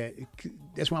conducive that,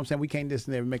 that's what I'm saying. We can't just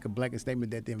never make a blanket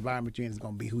statement that the environment you're in is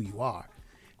going to be who you are.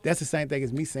 That's the same thing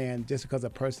as me saying just because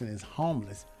a person is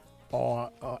homeless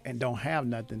or and don't have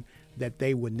nothing, that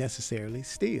they would necessarily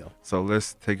steal. So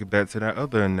let's take it back to that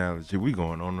other analogy. We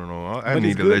going on and on. I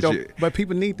need to let you. But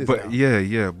people need this. But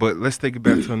yeah. But let's take it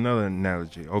back to another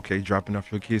analogy. Okay, dropping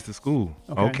off your kids to school.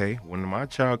 Okay, when my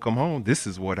child come home, this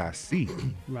is what I see.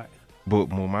 Right. But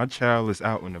when my child is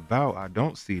out and about, I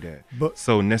don't see that. But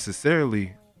so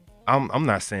necessarily, I'm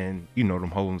not saying, you know,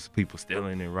 them homeless people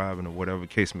stealing and robbing or whatever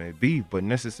case may be. But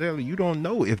necessarily, you don't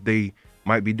know if they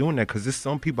might be doing that, because there's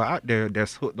some people out there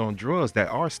that's hooked on drugs that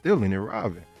are stealing and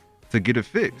robbing to get it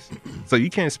fixed. So you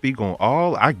can't speak on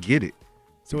all. I get it.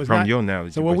 So it's from your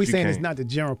analogy. So what we're saying is not the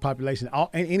general population.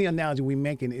 Any analogy we're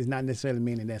making is not necessarily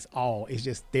meaning that's all. It's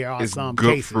just there are some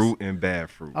good cases. Fruit and bad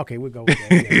fruit. Okay, we'll go with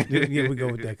that. Yeah, we'll go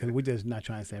with that, because we're just not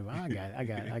trying to say, well, I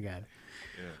got it. Yeah.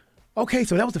 Okay,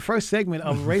 so that was the first segment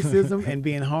of racism and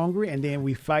being hungry, and then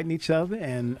we fighting each other,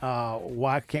 and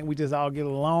why can't we just all get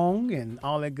along and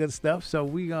all that good stuff? So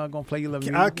we gonna play you a little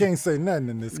music. I can't say nothing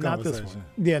in this Not conversation. This one.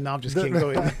 Yeah, no, I'm just kidding. Go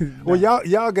ahead. Well,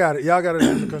 y'all got it. Y'all got it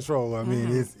under control. I mean,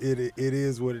 it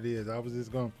is what it is. I was just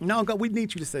going. No, we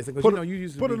need you to say something, because you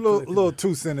used to put a little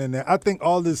 2 cents in there. I think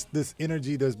all this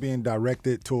energy that's being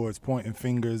directed towards pointing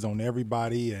fingers on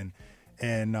everybody and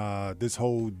this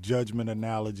whole judgment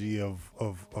analogy of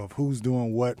who's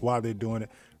doing what, why they're doing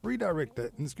it, redirect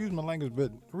that. And excuse my language,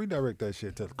 but redirect that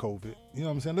shit to COVID. You know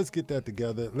what I'm saying? Let's get that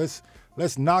together.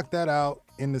 Let's knock that out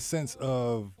in the sense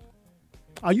of.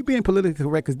 Are you being politically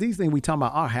correct? Because these things we talking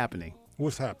about are happening.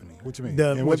 What's happening? What you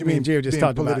mean? What you mean, Jerry just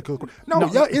talked about. No,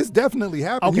 it's definitely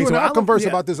happening. Okay, you and I converse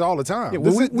about this all the time. Yeah,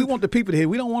 well, we want the people to hear.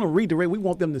 We don't want to redirect. We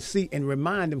want them to see and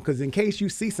remind them, because in case you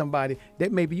see somebody,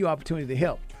 that may be your opportunity to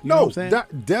help. You know what I'm saying?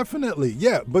 Definitely.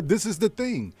 Yeah, but this is the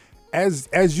thing. As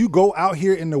you go out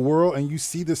here in the world and you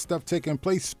see this stuff taking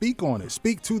place, speak on it.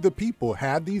 Speak to the people.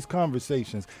 Have these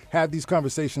conversations. Have these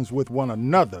conversations with one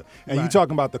another. And you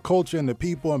talking about the culture and the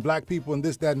people and black people and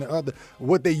this, that, and the other.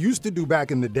 What they used to do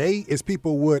back in the day is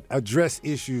people would address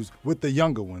issues with the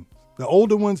younger ones. The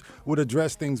older ones would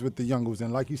address things with the younger ones.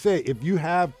 And like you say, if you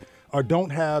have or don't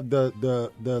have the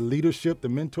leadership, the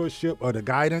mentorship, or the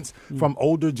guidance from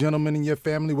older gentlemen in your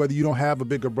family, whether you don't have a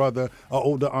bigger brother, an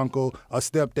older uncle, a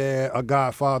stepdad, a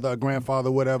godfather, a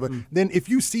grandfather, whatever, then if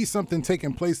you see something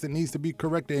taking place that needs to be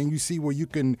corrected and you see where you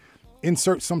can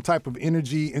insert some type of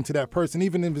energy into that person,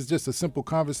 even if it's just a simple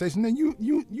conversation, then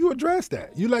you address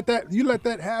that. You let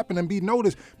that happen and be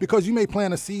noticed, because you may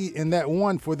plant a seed in that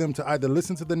one for them to either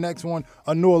listen to the next one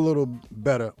or know a little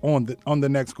better on the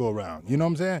next go around. You know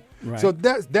what I'm saying? Right. So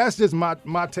that's just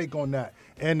my take on that.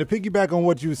 And to piggyback on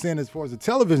what you were saying as far as the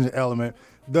television element,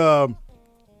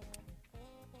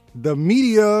 the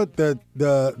media,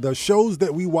 the shows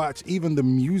that we watch, even the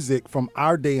music from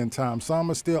our day and time,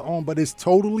 some are still on, but it's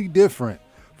totally different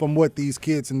from what these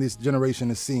kids in this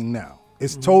generation is seeing now.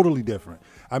 It's totally different.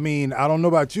 I mean, I don't know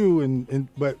about you,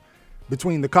 but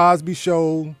between the Cosby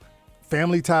Show,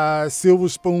 Family Ties, Silver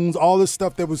Spoons, all this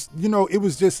stuff that was, it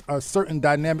was just a certain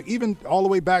dynamic, even all the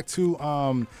way back to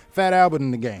Fat Albert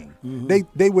and the Gang.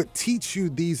 They would teach you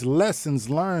these lessons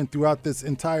learned throughout this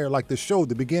entire, like the show.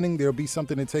 The beginning, there'll be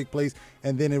something to take place,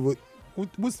 and then it would.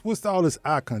 What's all this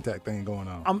eye contact thing going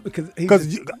on? Because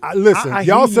listen,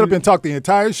 y'all sit up and talk the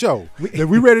entire show. If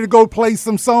we ready to go play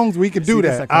some songs, we can do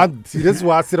that. This is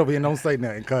why I sit over here and don't say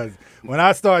nothing, because when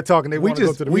I start talking, they want to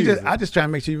go to the music. I just try to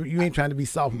make sure you ain't trying to be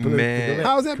soft and political. Man.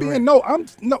 How's that being? No.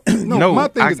 My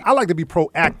thing is, I like to be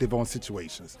proactive on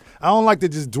situations. I don't like to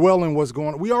just dwell in what's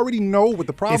going on. We already know what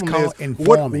the problem is.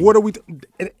 Informing. What are we?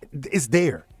 It's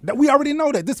there. We already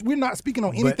know that. We're not speaking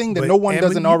on anything that no one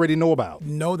doesn't already know about.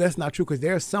 No, that's not true, because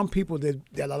there are some people that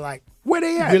are like, where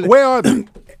they at? Where are they?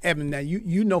 Evan, now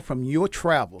you know from your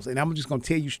travels, and I'm just going to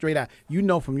tell you straight out,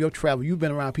 from your travel, you've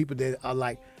been around people that are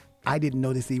like, I didn't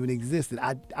know this even existed.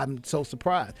 I'm so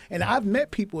surprised. And I've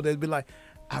met people that be like,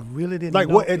 I really didn't Like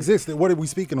know. what existed? What are we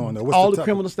speaking on though? What's all the topic?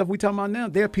 criminal stuff we talking about now.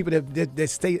 There are people that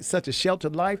stay such a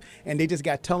sheltered life, and they just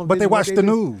got television. But they watch what the do.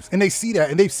 news and they see that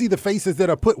and they see the faces that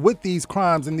are put with these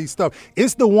crimes and these stuff.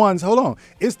 It's the ones,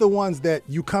 it's the ones that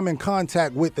you come in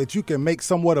contact with that you can make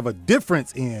somewhat of a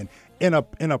difference in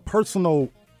a personal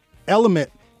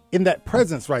element in that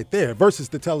presence right there versus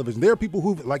the television. There are people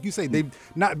who, like you say, they've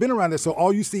not been around there. So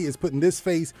all you see is putting this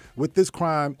face with this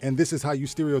crime, and this is how you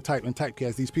stereotype and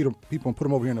typecast these people and put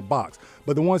them over here in a box.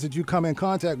 But the ones that you come in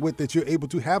contact with that you're able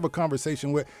to have a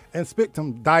conversation with and speak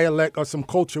some dialect or some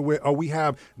culture with, or we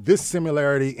have this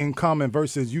similarity in common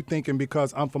versus you thinking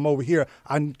because I'm from over here,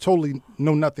 I totally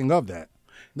know nothing of that.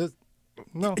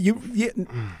 No.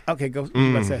 Okay, go.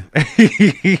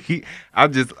 I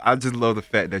just love the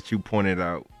fact that you pointed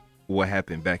out what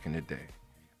happened back in the day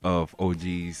of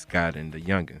OG Scott and the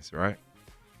youngins, right?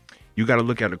 You got to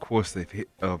look at the course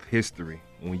of history.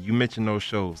 When you mention those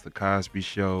shows, the Cosby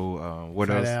Show,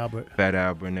 Fat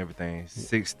Albert and everything,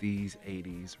 60s,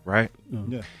 80s, right?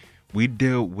 Yeah. We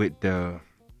dealt with the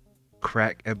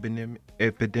crack epidemic.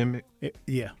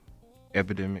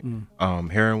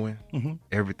 Heroin,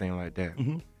 everything like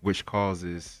that, which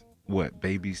causes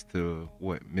babies to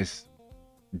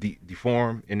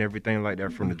deform and everything like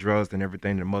that from the drugs and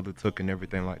everything the mother took and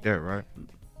everything like that, right?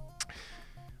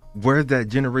 Where that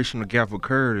generational gap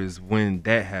occurred is when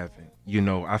that happened. You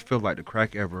know, I feel like the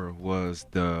crack era was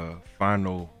the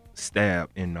final stab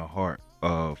in the heart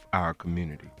of our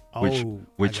community,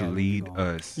 which lead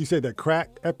us. You said the crack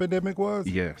epidemic was?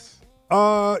 Yes.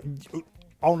 On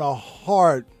a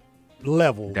hard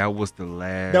level. That was the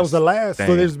last. Thing.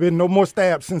 So there's been no more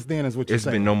stabs since then, is what you're saying.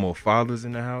 It's been no more fathers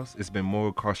in the house. It's been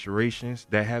more incarcerations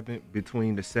that happened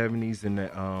between the 70s and the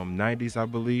 90s, I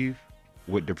believe,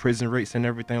 with the prison rates and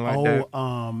everything like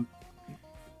that.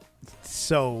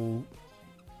 So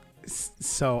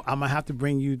I'm gonna have to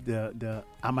bring you I'm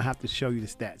gonna have to show you the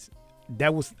stats.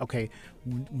 That was okay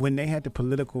when they had the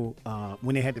political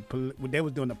when they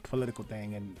was doing the political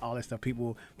thing and all that stuff.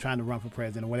 People trying to run for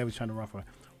president or whatever was trying to run for.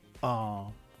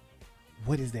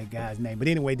 What is that guy's name? But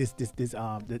anyway, this is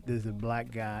a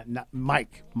black guy, not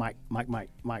Mike. They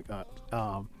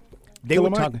Killer were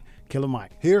Mike? talking Killer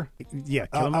Mike. Here? Yeah,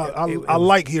 Killer Mike. I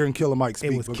like hearing Killer Mike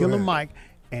speak. It was Killer Mike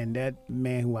and that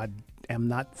man who I am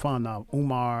not fond of,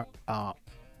 Umar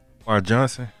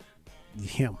Johnson.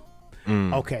 Him.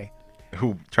 Okay.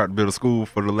 Who tried to build a school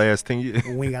for the last 10 years.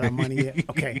 We ain't got our money yet.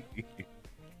 Okay.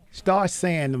 Start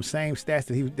saying them same stats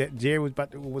that Jerry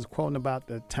was quoting about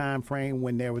the time frame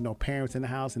when there were no parents in the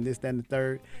house and this, that, and the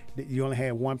third. That you only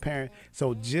had one parent.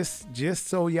 So just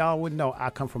so y'all would know, I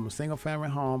come from a single family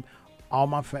home. All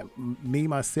my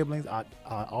my siblings are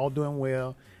all doing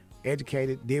well,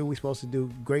 educated, did what we're supposed to do,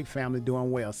 great family,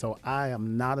 doing well. So I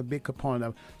am not a big component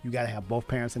of you got to have both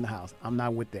parents in the house. I'm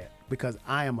not with that because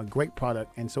I am a great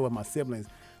product, and so are my siblings.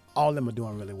 All of them are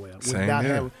doing really well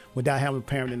without having a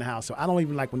parent in the house. So I don't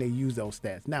even like when they use those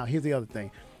stats. Now, here's the other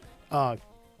thing.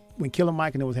 When Killer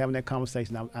Mike and they was having that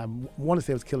conversation, I want to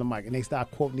say it was Killer Mike, and they started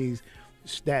quoting these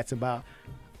stats about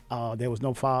there was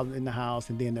no father in the house,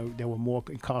 and then there were more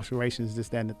incarcerations, this,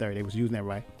 that, and the third. They was using that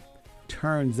right.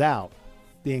 Turns out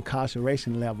the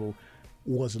incarceration level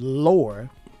was lower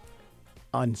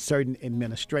on certain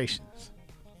administrations.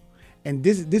 And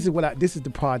this is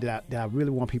the part that I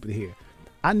really want people to hear.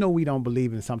 I know we don't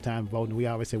believe in sometimes voting. We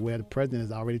always say, well, the president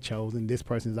is already chosen, this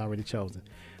person is already chosen.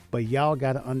 But y'all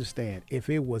got to understand, if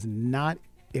there was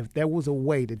a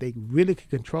way that they really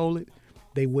could control it,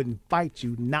 they wouldn't fight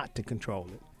you not to control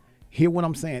it. Hear what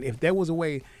I'm saying? If there was a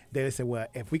way that they said, well,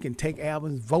 if we can take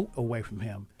Alvin's vote away from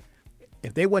him,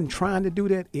 if they wasn't trying to do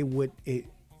that,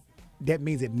 that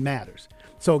means it matters.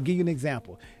 So I'll give you an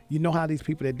example. You know how these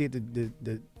people that did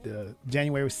the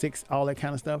January 6th, all that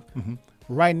kind of stuff? Mm-hmm.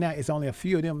 Right now, it's only a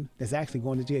few of them that's actually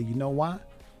going to jail. You know why?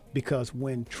 Because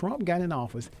when Trump got in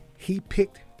office, he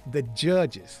picked the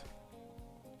judges,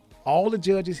 all the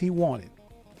judges he wanted,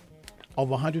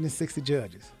 over 160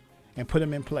 judges, and put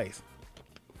them in place.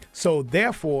 So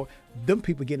therefore, them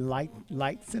people getting light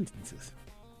sentences.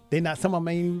 Some of them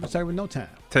ain't even serving no time.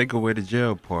 Take away the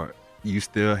jail part. You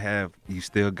still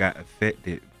got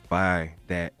affected by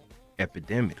that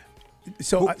epidemic.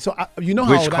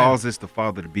 Which causes the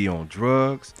father to be on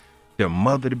drugs, the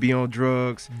mother to be on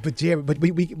drugs. But Jerry,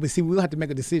 we see, we'll have to make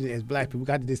a decision as black people. We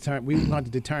want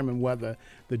to determine whether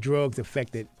the drugs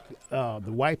affected the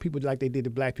white people like they did the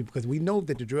black people, because we know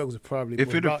that the drugs were probably.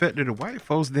 If it affected the white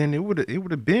folks, then it would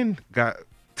have been got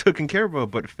taken care of.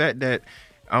 But the fact that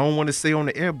I don't want to say on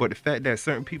the air, but the fact that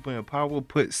certain people in power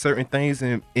put certain things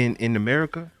in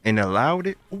America and allowed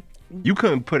it, you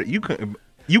couldn't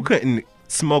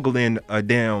smuggle in a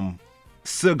damn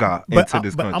cigar into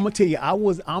this but country. I'm gonna tell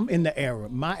you, I'm in the era,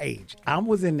 my age. I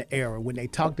was in the era when they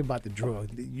talked about the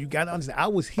drugs. You gotta understand, I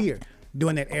was here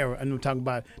during that era, and I'm talking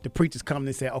about the preachers coming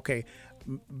and saying, okay,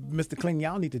 Mr. Clinton,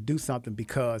 y'all need to do something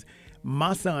because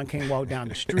my son can't walk down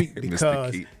the street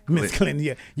because Mr. Clinton,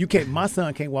 yeah, you can't. My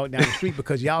son can't walk down the street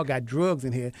because y'all got drugs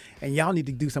in here, and y'all need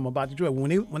to do something about the drugs.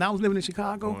 When I was living in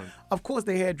Chicago, of course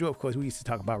they had drugs. Of course, we used to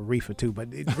talk about reefer too, but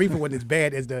reefer wasn't as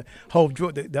bad as the whole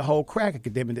drug, the whole crack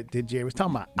epidemic that Jerry was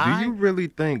talking about. Do you really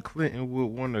think Clinton would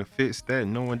want to fix that,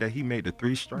 knowing that he made the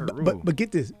 3-strike rule? But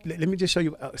get this. Let me just show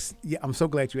you. Yeah, I'm so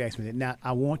glad you asked me that. Now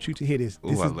I want you to hear this. I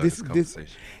love this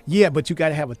conversation. Yeah, but you got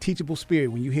to have a teachable spirit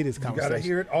when you hear this conversation. You got to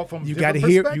hear it all from you different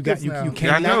gotta hear. perspectives You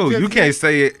can't. I know you can't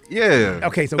say it. Yeah.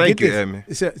 Okay, so thank get you,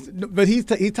 this. Edmund. So, but he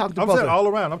talked to I'm both saying of all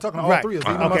around. I'm talking to all right. three of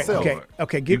them, Okay, myself.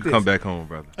 okay. Get You this. can come back home,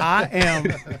 brother. I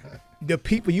am the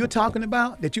people you're talking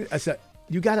about. That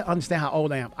you got to understand how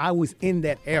old I am. I was in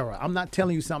that era. I'm not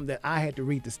telling you something that I had to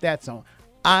read the stats on.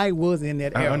 I was in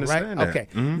that I era, understand right? that. Okay.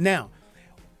 Mhm. Now,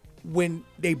 when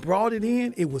they brought it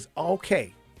in, it was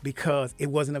okay because it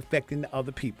wasn't affecting the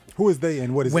other people. Who is they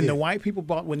and what is When it? the white people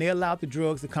when they allowed the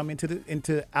drugs to come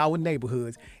into our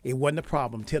neighborhoods, it wasn't a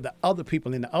problem till the other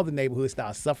people in the other neighborhoods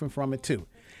started suffering from it too.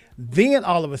 Then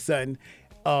all of a sudden,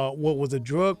 what was a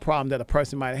drug problem that a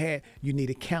person might have had, you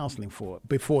needed counseling for it.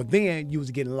 Before then, you was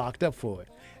getting locked up for it.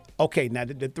 Okay, now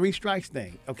the 3 strikes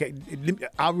thing. Okay,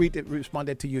 I'll respond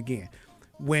that to you again.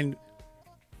 When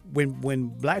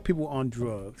black people were on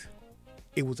drugs,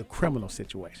 it was a criminal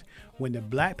situation. When the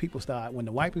white people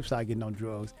started getting on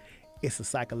drugs, it's a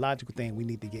psychological thing.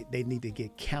 They need to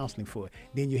get counseling for it.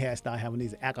 Then you start having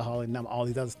these alcohol and all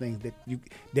these other things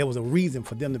there was a reason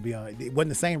for them to be on it. It wasn't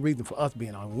the same reason for us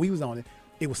being on it. When we was on it,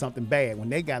 it was something bad. When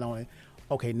they got on it,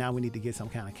 okay, now we need to get some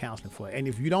kind of counseling for it. And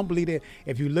if you don't believe it,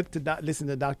 if you listen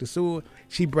to Dr. Sewell,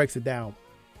 she breaks it down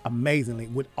amazingly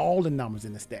with all the numbers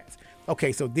and the stats.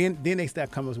 Okay, so then they start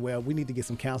coming as well. We need to get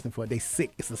some counseling for it. They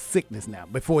sick. It's a sickness now.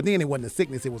 Before then, it wasn't a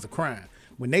sickness. It was a crime.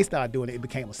 When they started doing it, it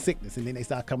became a sickness, and then they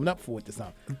started coming up for it to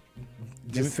something.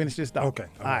 Let me finish this thought. Okay.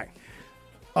 All right.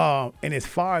 And as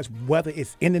far as whether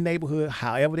it's in the neighborhood,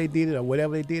 however they did it or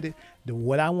whatever they did it,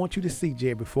 what I want you to see,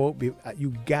 Jerry, you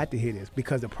got to hear this,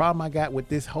 because the problem I got with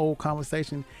this whole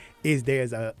conversation is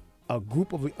there's a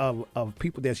group of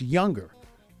people that's younger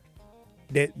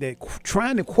that they're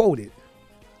trying to quote it,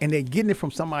 and they're getting it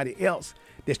from somebody else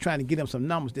that's trying to get them some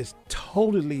numbers that's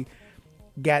totally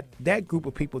got that group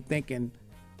of people thinking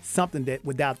something that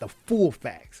without the full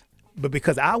facts. But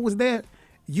because I was there,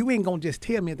 you ain't gonna just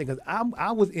tell me anything, because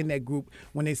I was in that group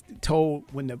when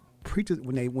the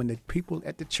people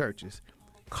at the churches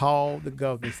called the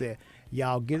government and said,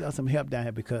 y'all get us some help down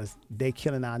here because they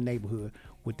killing our neighborhood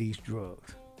with these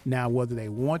drugs. Now, whether they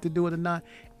want to do it or not,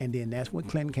 and then that's when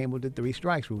Clinton came with the 3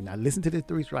 strikes rule. Now, listen to this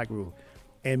 3 strike rule.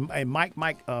 And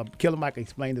Killer Mike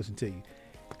explained this to you.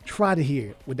 Try to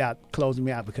hear it without closing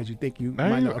me out, because you think you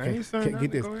might know. Okay,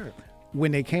 get this.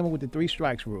 When they came up with the 3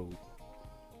 strikes rule,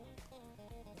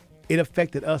 it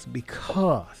affected us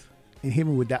because, and hear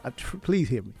me with that, please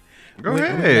hear me. Go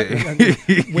ahead.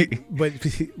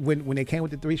 When they came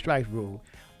with the 3 strikes rule,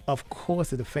 of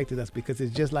course it affected us, because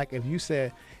it's just like if you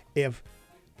said, if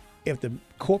the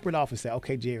corporate office said,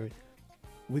 okay, Jerry,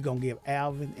 we're going to give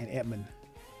Alvin and Edmund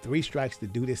 3 strikes to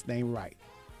do this thing right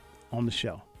on the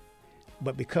show.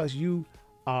 But because you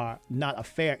are not a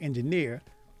fair engineer,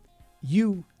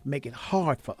 you make it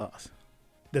hard for us.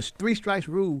 The 3 strikes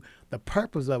rule, the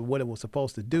purpose of what it was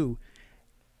supposed to do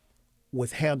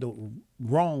was handled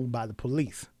wrong by the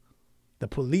police. The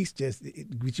police just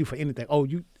get you for anything. Oh,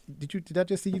 did I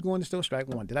just see you go in the store? Strike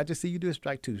 1. Did I just see you do a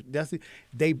strike 2?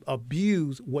 They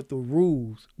abuse what the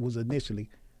rules was initially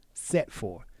set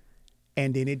for.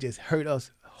 And then it just hurt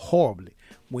us horribly.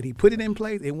 When he put it in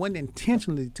place, it wasn't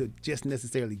intentionally to just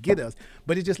necessarily get us,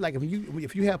 but it's just like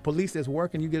if you have police that's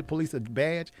working, you get police a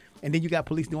badge, and then you got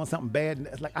police doing something bad, and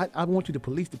it's like, I want you to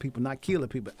police the people, not kill the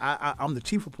people. I'm the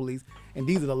chief of police, and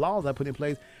these are the laws I put in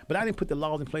place, but I didn't put the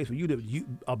laws in place for you to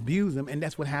abuse them, and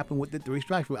that's what happened with the 3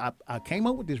 strikes rule. I came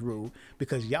up with this rule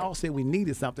because y'all said we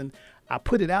needed something. I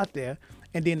put it out there,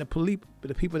 and then the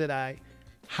people that I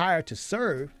hired to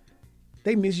serve,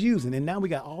 they misusing, and now we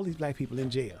got all these black people in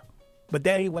jail. But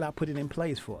that ain't what I put it in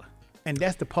place for. And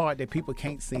that's the part that people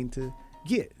can't seem to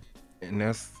get. And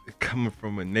that's coming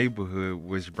from a neighborhood,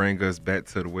 which brings us back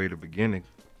to the way the beginning.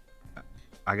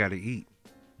 I got to eat.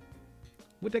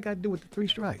 What they got to do with the 3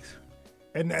 strikes?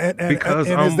 And because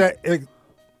is that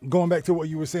going back to what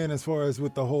you were saying as far as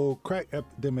with the whole crack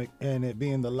epidemic and it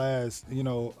being the last,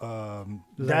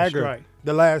 dagger,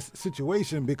 the last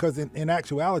situation, because in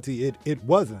actuality, it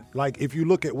wasn't. Like, if you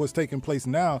look at what's taking place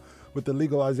now with the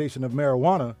legalization of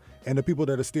marijuana and the people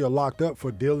that are still locked up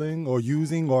for dealing or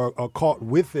using or caught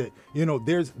with it,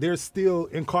 they're still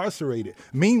incarcerated.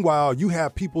 Meanwhile, you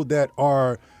have people that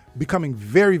are becoming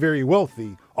very, very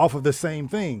wealthy off of the same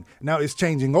thing. Now it's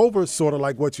changing over, sort of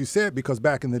like what you said, because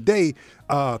back in the day,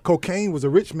 cocaine was a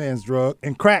rich man's drug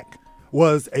and crack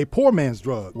was a poor man's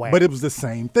drug, but it was the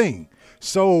same thing.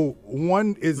 So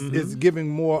one is giving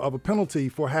more of a penalty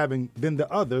for having than the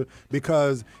other,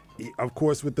 because of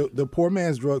course with the poor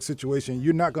man's drug situation,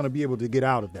 you're not going to be able to get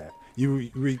out of that. You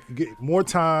get more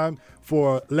time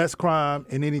for less crime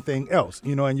and anything else,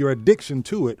 and your addiction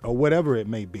to it or whatever it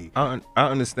may be. I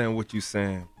understand what you're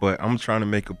saying, but I'm trying to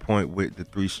make a point with the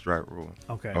 3-strike rule.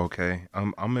 Okay.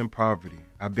 I'm in poverty.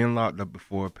 I've been locked up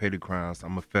before, paid the crimes.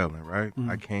 I'm a felon, right?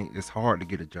 I can't. It's hard to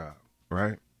get a job,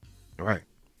 right? Right.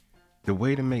 The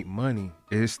way to make money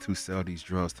is to sell these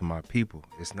drugs to my people.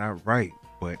 It's not right,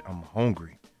 but I'm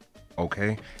hungry.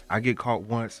 Okay. I get caught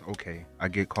once. Okay. I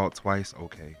get caught twice.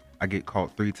 Okay. I get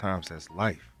caught 3 times, that's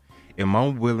life. Am I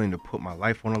willing to put my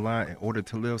life on the line in order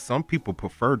to live? Some people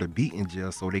prefer to be in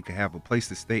jail so they can have a place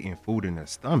to stay and food in their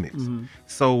stomachs.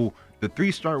 So the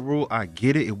 3-strike rule, I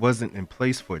get it. It wasn't in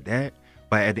place for that.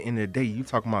 But at the end of the day, you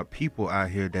talking about people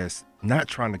out here that's not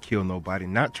trying to kill nobody,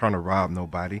 not trying to rob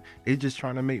nobody. They're just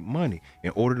trying to make money. In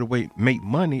order to make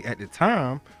money at the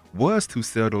time was to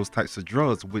sell those types of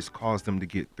drugs, which caused them to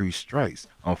get 3 strikes,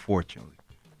 unfortunately.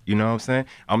 You know what I'm saying?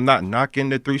 I'm not knocking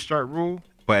the 3-strike rule,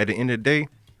 but at the end of the day,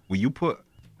 when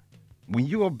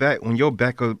your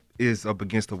back is up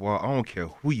against the wall, I don't care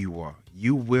who you are,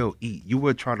 you will eat. You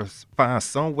will try to find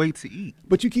some way to eat.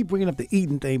 But you keep bringing up the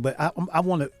eating thing. But I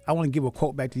want to give a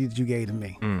quote back to you that you gave to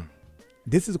me.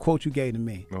 This is a quote you gave to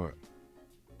me. All right.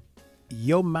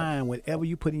 Your mind, whatever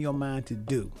you put in your mind to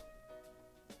do,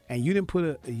 and you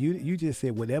didn't you just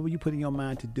said whatever you put in your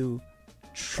mind to do,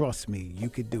 trust me, you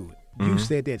could do it. You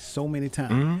said that so many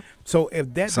times. So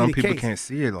if that's some the people case, can't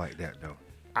see it like that though.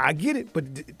 I get it, but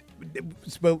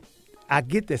I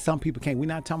get that some people can't. We're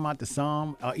not talking about the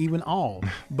some or even all,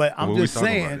 but I'm just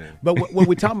saying. But what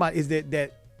we're talking about is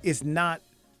that it's not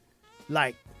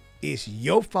like it's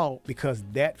your fault because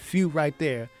that few right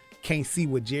there can't see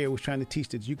what Jerry was trying to teach,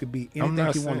 that you could be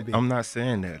anything you want to be. I'm not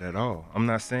saying that at all. I'm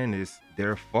not saying it's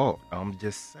their fault. I'm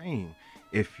just saying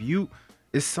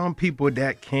it's some people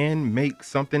that can make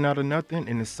something out of nothing,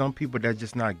 and there's some people that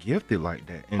just not gifted like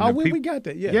that. And we got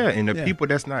that, yeah. Yeah, and the people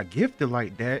that's not gifted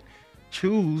like that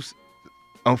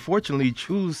unfortunately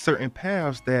choose certain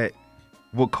paths that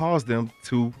will cause them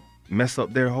to mess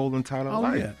up their whole entire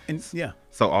life. Yeah.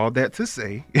 So all that to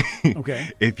say,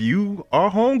 okay, if you are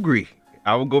hungry,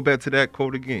 I will go back to that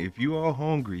quote again. If you are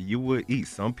hungry, you will eat.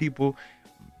 Some people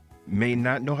may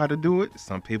not know how to do it.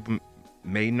 Some people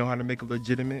may know how to make a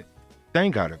legitimate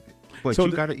thing out of it, but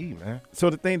you gotta eat, man. So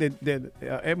the thing that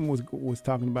Evan was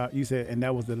talking about, you said, and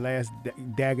that was the last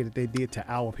dagger that they did to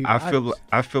our people.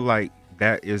 I feel like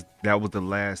that was the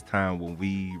last time when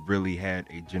we really had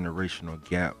a generational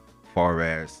gap, far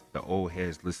as the old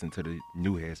heads listened to the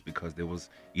new heads, because they was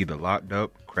either locked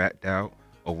up, cracked out,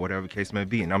 or whatever case may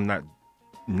be. And I'm not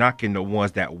knocking the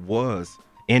ones that was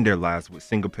in their lives with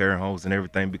single parent homes and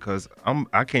everything, because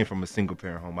I came from a single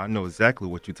parent home. I know exactly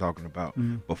what you're talking about.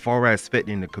 But far as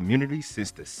affecting the community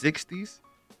since the 60s,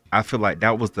 I feel like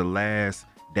that was the last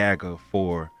dagger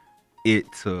for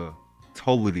it to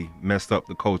totally mess up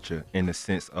the culture, in the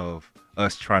sense of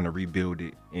us trying to rebuild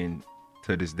it. And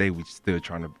to this day, we're still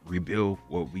trying to rebuild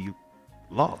what we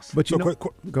lost. But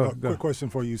quick question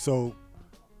for you. So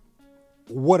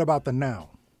what about the now?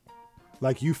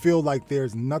 Like, you feel like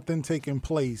there's nothing taking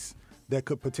place that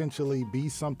could potentially be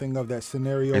something of that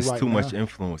scenario right now? It's too much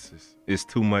influences. It's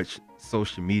too much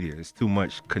social media. It's too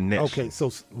much connection. Okay,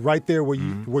 so right there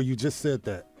where you just said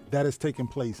that is taking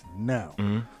place now.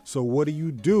 So what do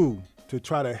you do to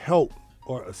try to help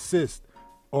or assist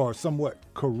or somewhat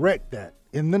correct that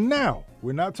in the now?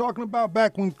 We're not talking about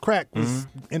back when crack was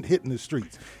hitting the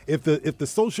streets. If the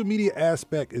social media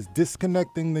aspect is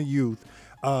disconnecting the youth,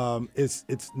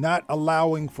 it's not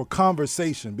allowing for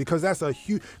conversation, because that's a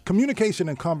huge communication,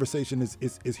 and conversation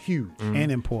is huge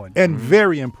and important and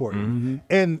very important.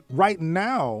 And right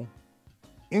now,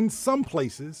 in some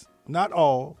places, not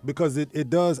all, because it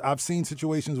does. I've seen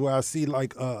situations where I see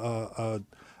like a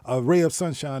ray of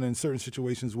sunshine in certain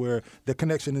situations where the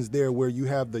connection is there, where you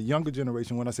have the younger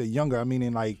generation. When I say younger, I mean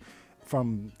in like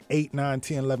from 8, 9,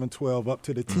 10, 11, 12 up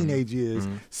to the teenage years,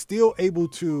 still able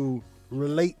to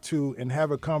relate to and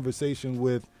have a conversation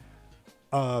with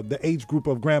the age group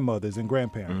of grandmothers and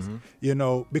grandparents, you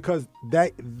know, because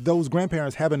those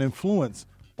grandparents have an influence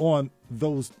on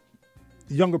those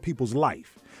younger people's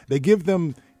life. They give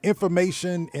them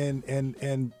information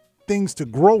and things to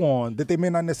grow on that they may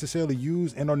not necessarily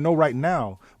use and or know right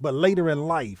now, but later in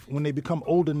life, when they become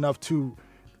old enough to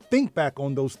think back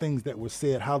on those things that were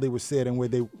said, how they were said, and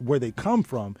where they come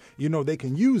from, you know, they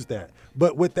can use that.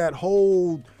 But with that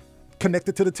whole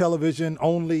connected to the television,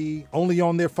 only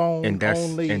on their phone, and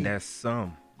that's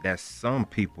some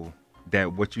people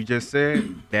that what you just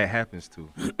said that happens to.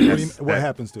 What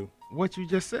happens to? What you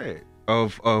just said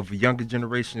of younger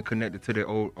generation connected to their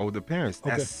older parents.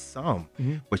 That's some.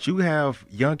 But you have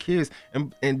young kids,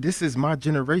 and this is my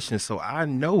generation, so I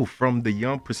know from the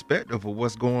young perspective of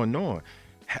what's going on.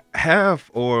 Have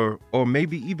or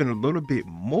maybe even a little bit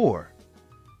more.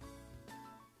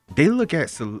 They look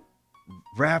at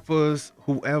rappers,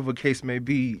 whoever case may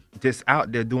be, just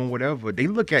out there doing whatever. They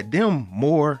look at them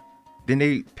more than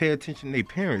they pay attention to their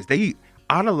parents. They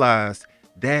idolize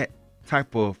that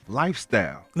type of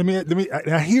lifestyle.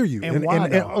 I hear you. And why,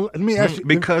 let me ask you,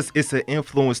 because it's an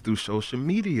influence through social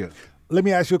media. Let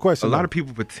me ask you a question. A lot of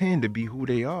people pretend to be who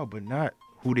they are, but not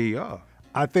who they are.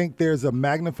 I think there's a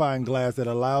magnifying glass that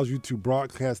allows you to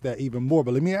broadcast that even more.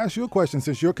 But let me ask you a question,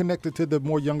 since you're connected to the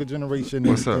more younger generation.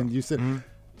 What's up? And you said,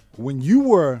 when you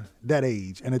were that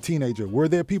age and a teenager, were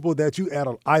there people that you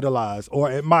idolized or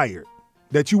admired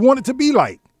that you wanted to be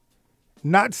like?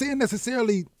 Not saying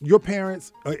necessarily your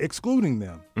parents, excluding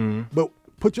them, but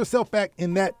put yourself back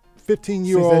in that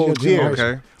 15-year-old generation.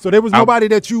 Okay. So there was nobody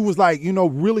that you was like, you know,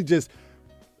 really just.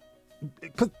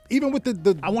 Because even with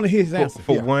the I want to hear his answer.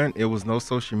 For one, it was no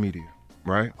social media,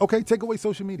 right? Okay, take away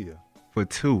social media. For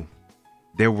two,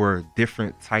 there were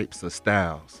different types of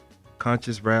styles: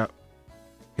 conscious rap,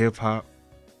 hip hop,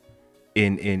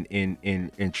 and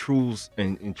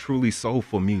truly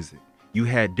soulful music. You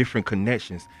had different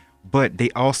connections, but they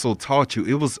also taught you.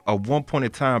 It was at one point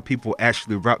in time people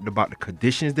actually rapped about the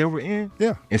conditions they were in,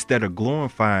 instead of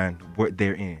glorifying what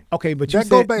they're in. Okay, but you that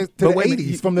go back to the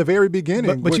 80s from the very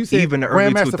beginning. But you said even the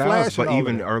early Grandmaster 2000s, Flash but and all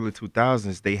even of the that. early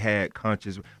 2000s, they had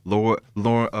conscious Lauren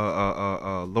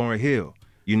Hill,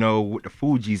 you know, with the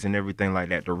Fugees and everything like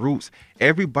that, the Roots.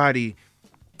 Everybody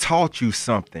taught you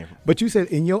something. But you said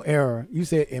in your era, you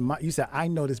said I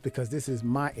know this because this is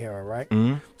my era,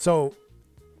 right? So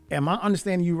am I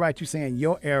understanding you right? You're saying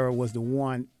your era was the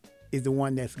one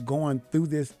that's going through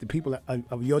this, the people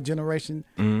of your generation,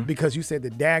 because you said the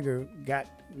dagger got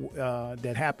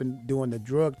that happened during the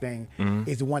drug thing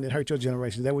is the one that hurt your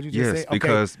generation. Is that what you just said?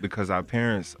 Yes, because our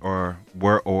parents or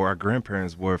our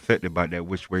grandparents were affected by that,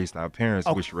 which raised our parents,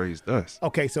 which raised us.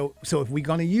 Okay, so if we're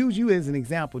gonna use you as an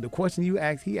example, the question you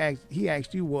asked, he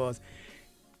asked you was,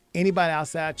 anybody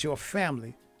outside your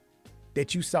family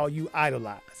that you saw you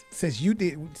idolize? Since you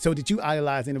did, so did you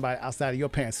idolize anybody outside of your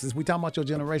parents? Since we talking about your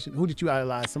generation, who did you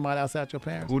idolize? Somebody outside your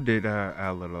parents? Who did I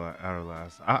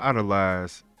idolize? I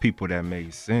idolized people that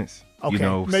made sense. Okay. You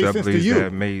know, Made sense to siblings you.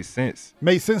 that made sense.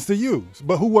 Made sense to you,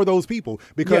 but who were those people?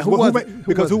 Because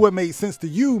what made sense to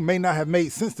you may not have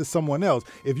made sense to someone else.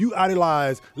 If you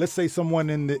idolize, let's say, someone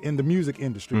in the music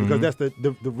industry, because that's the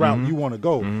route you want to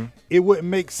go, it wouldn't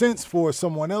make sense for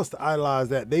someone else to idolize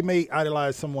that. They may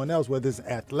idolize someone else, whether it's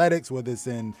athletics, whether it's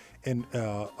in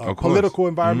a political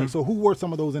environment. So who were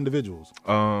some of those individuals?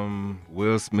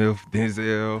 Will Smith,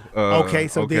 Denzel. Okay,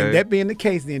 so then that being the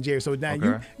case, then Jerry. So now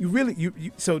you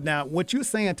really so now what you're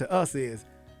saying to us is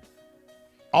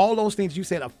all those things you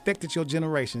said affected your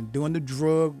generation, doing the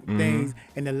drug things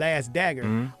and the last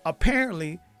dagger.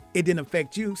 Apparently, it didn't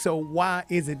affect you. So why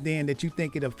is it then that you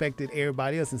think it affected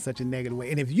everybody else in such a negative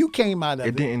way? And if you came out of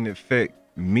it didn't affect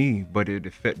me, but it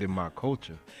affected my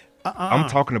culture. I'm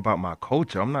talking about my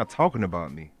culture. I'm not talking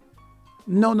about me.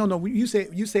 No. You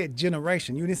said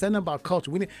generation. You didn't say nothing about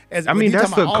culture. That's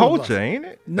a culture, ain't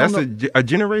it? A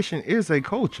generation is a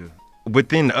culture.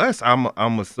 Within us,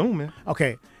 I'm assuming.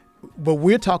 Okay, but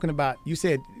we're talking about. You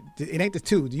said it ain't the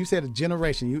two. You said a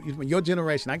generation. Your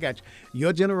generation. I got you.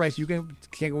 Your generation. You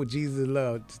can't go with Jesus'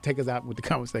 love to take us out with the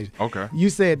conversation. Okay.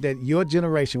 You said that your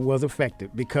generation was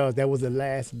affected because that was the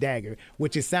last dagger,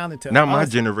 which is sounding to not us. my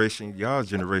generation, y'all's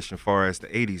generation, far as the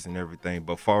 '80s and everything,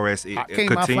 but far as it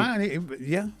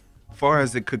far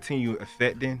as it continue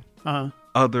affecting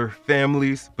other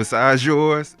families besides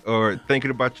yours, or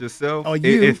thinking about yourself,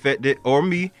 it affected, or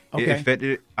me, it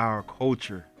affected our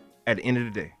culture at the end of the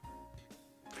day.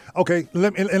 Okay,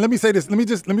 let me say this. Let me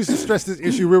just stress this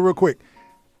issue real quick.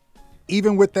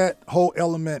 Even with that whole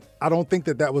element, I don't think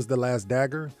that was the last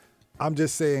dagger. I'm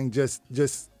just saying, just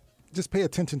just pay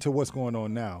attention to what's going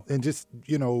on now, and just,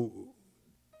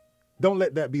 don't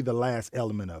let that be the last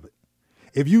element of it.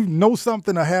 If you know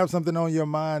something or have something on your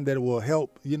mind that will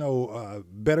help,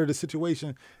 better the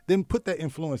situation, then put that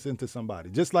influence into somebody.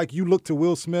 Just like you look to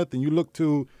Will Smith and you look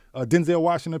to Denzel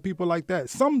Washington, people like that.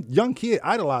 Some young kid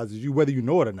idolizes you whether you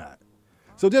know it or not.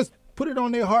 So just put it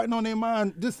on their heart and on their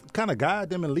mind. Just kind of guide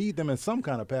them and lead them in some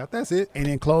kind of path. That's it. And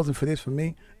in closing for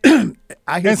me, send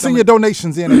your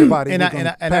donations in, everybody. And I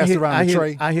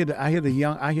hear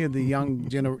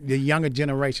the younger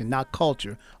generation. Not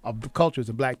culture. Culture is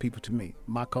of black people to me.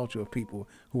 My culture of people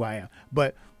who I am.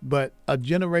 But a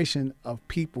generation of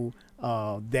people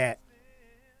that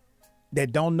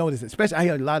don't know this. Especially, I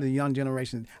hear a lot of the young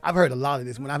generation. I've heard a lot of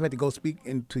this when I've had to go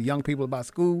speak to young people about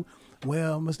school.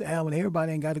 Well, Mr. Alvin,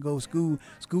 everybody ain't got to go to school.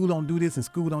 School don't do this and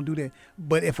school don't do that.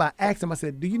 But if I asked them, I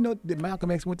said, do you know that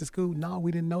Malcolm X went to school? No,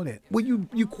 we didn't know that. Well,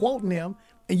 you quoting him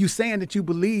and you saying that you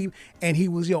believe and he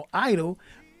was your idol,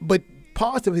 but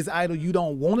parts of his idol you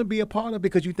don't want to be a part of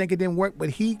because you think it didn't work,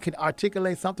 but he could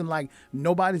articulate something like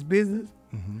nobody's business.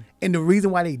 Mm-hmm. And the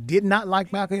reason why they did not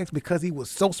like Malcolm X because he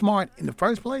was so smart in the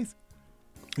first place.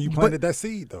 You planted that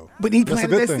seed, though. But he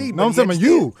planted that seed. No, I'm saying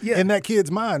you in that kid's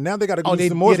mind. Now they got to do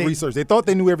some more research. They thought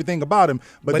they knew everything about him,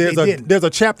 but there's a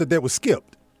chapter that was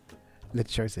skipped. Let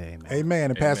the church say amen.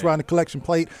 Amen. And pass around the collection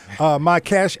plate. My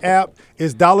Cash App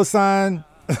is $.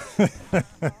 That's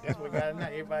what got it now.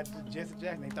 Everybody did Jesse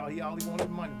Jackson. They thought all he wanted was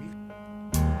money.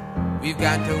 We've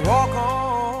got to walk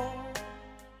on.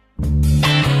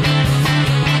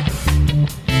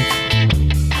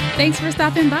 Thanks for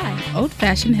stopping by Old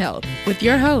Fashioned Health with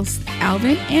your hosts,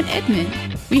 Alvin and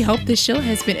Edmund. We hope this show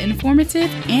has been informative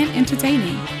and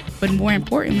entertaining. But more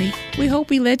importantly, we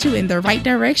hope we led you in the right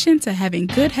direction to having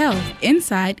good health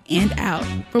inside and out.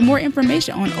 For more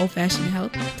information on Old Fashioned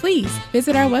Health, please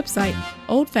visit our website,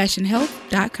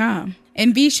 oldfashionedhealth.com.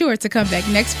 And be sure to come back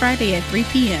next Friday at 3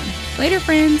 p.m. Later,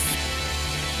 friends.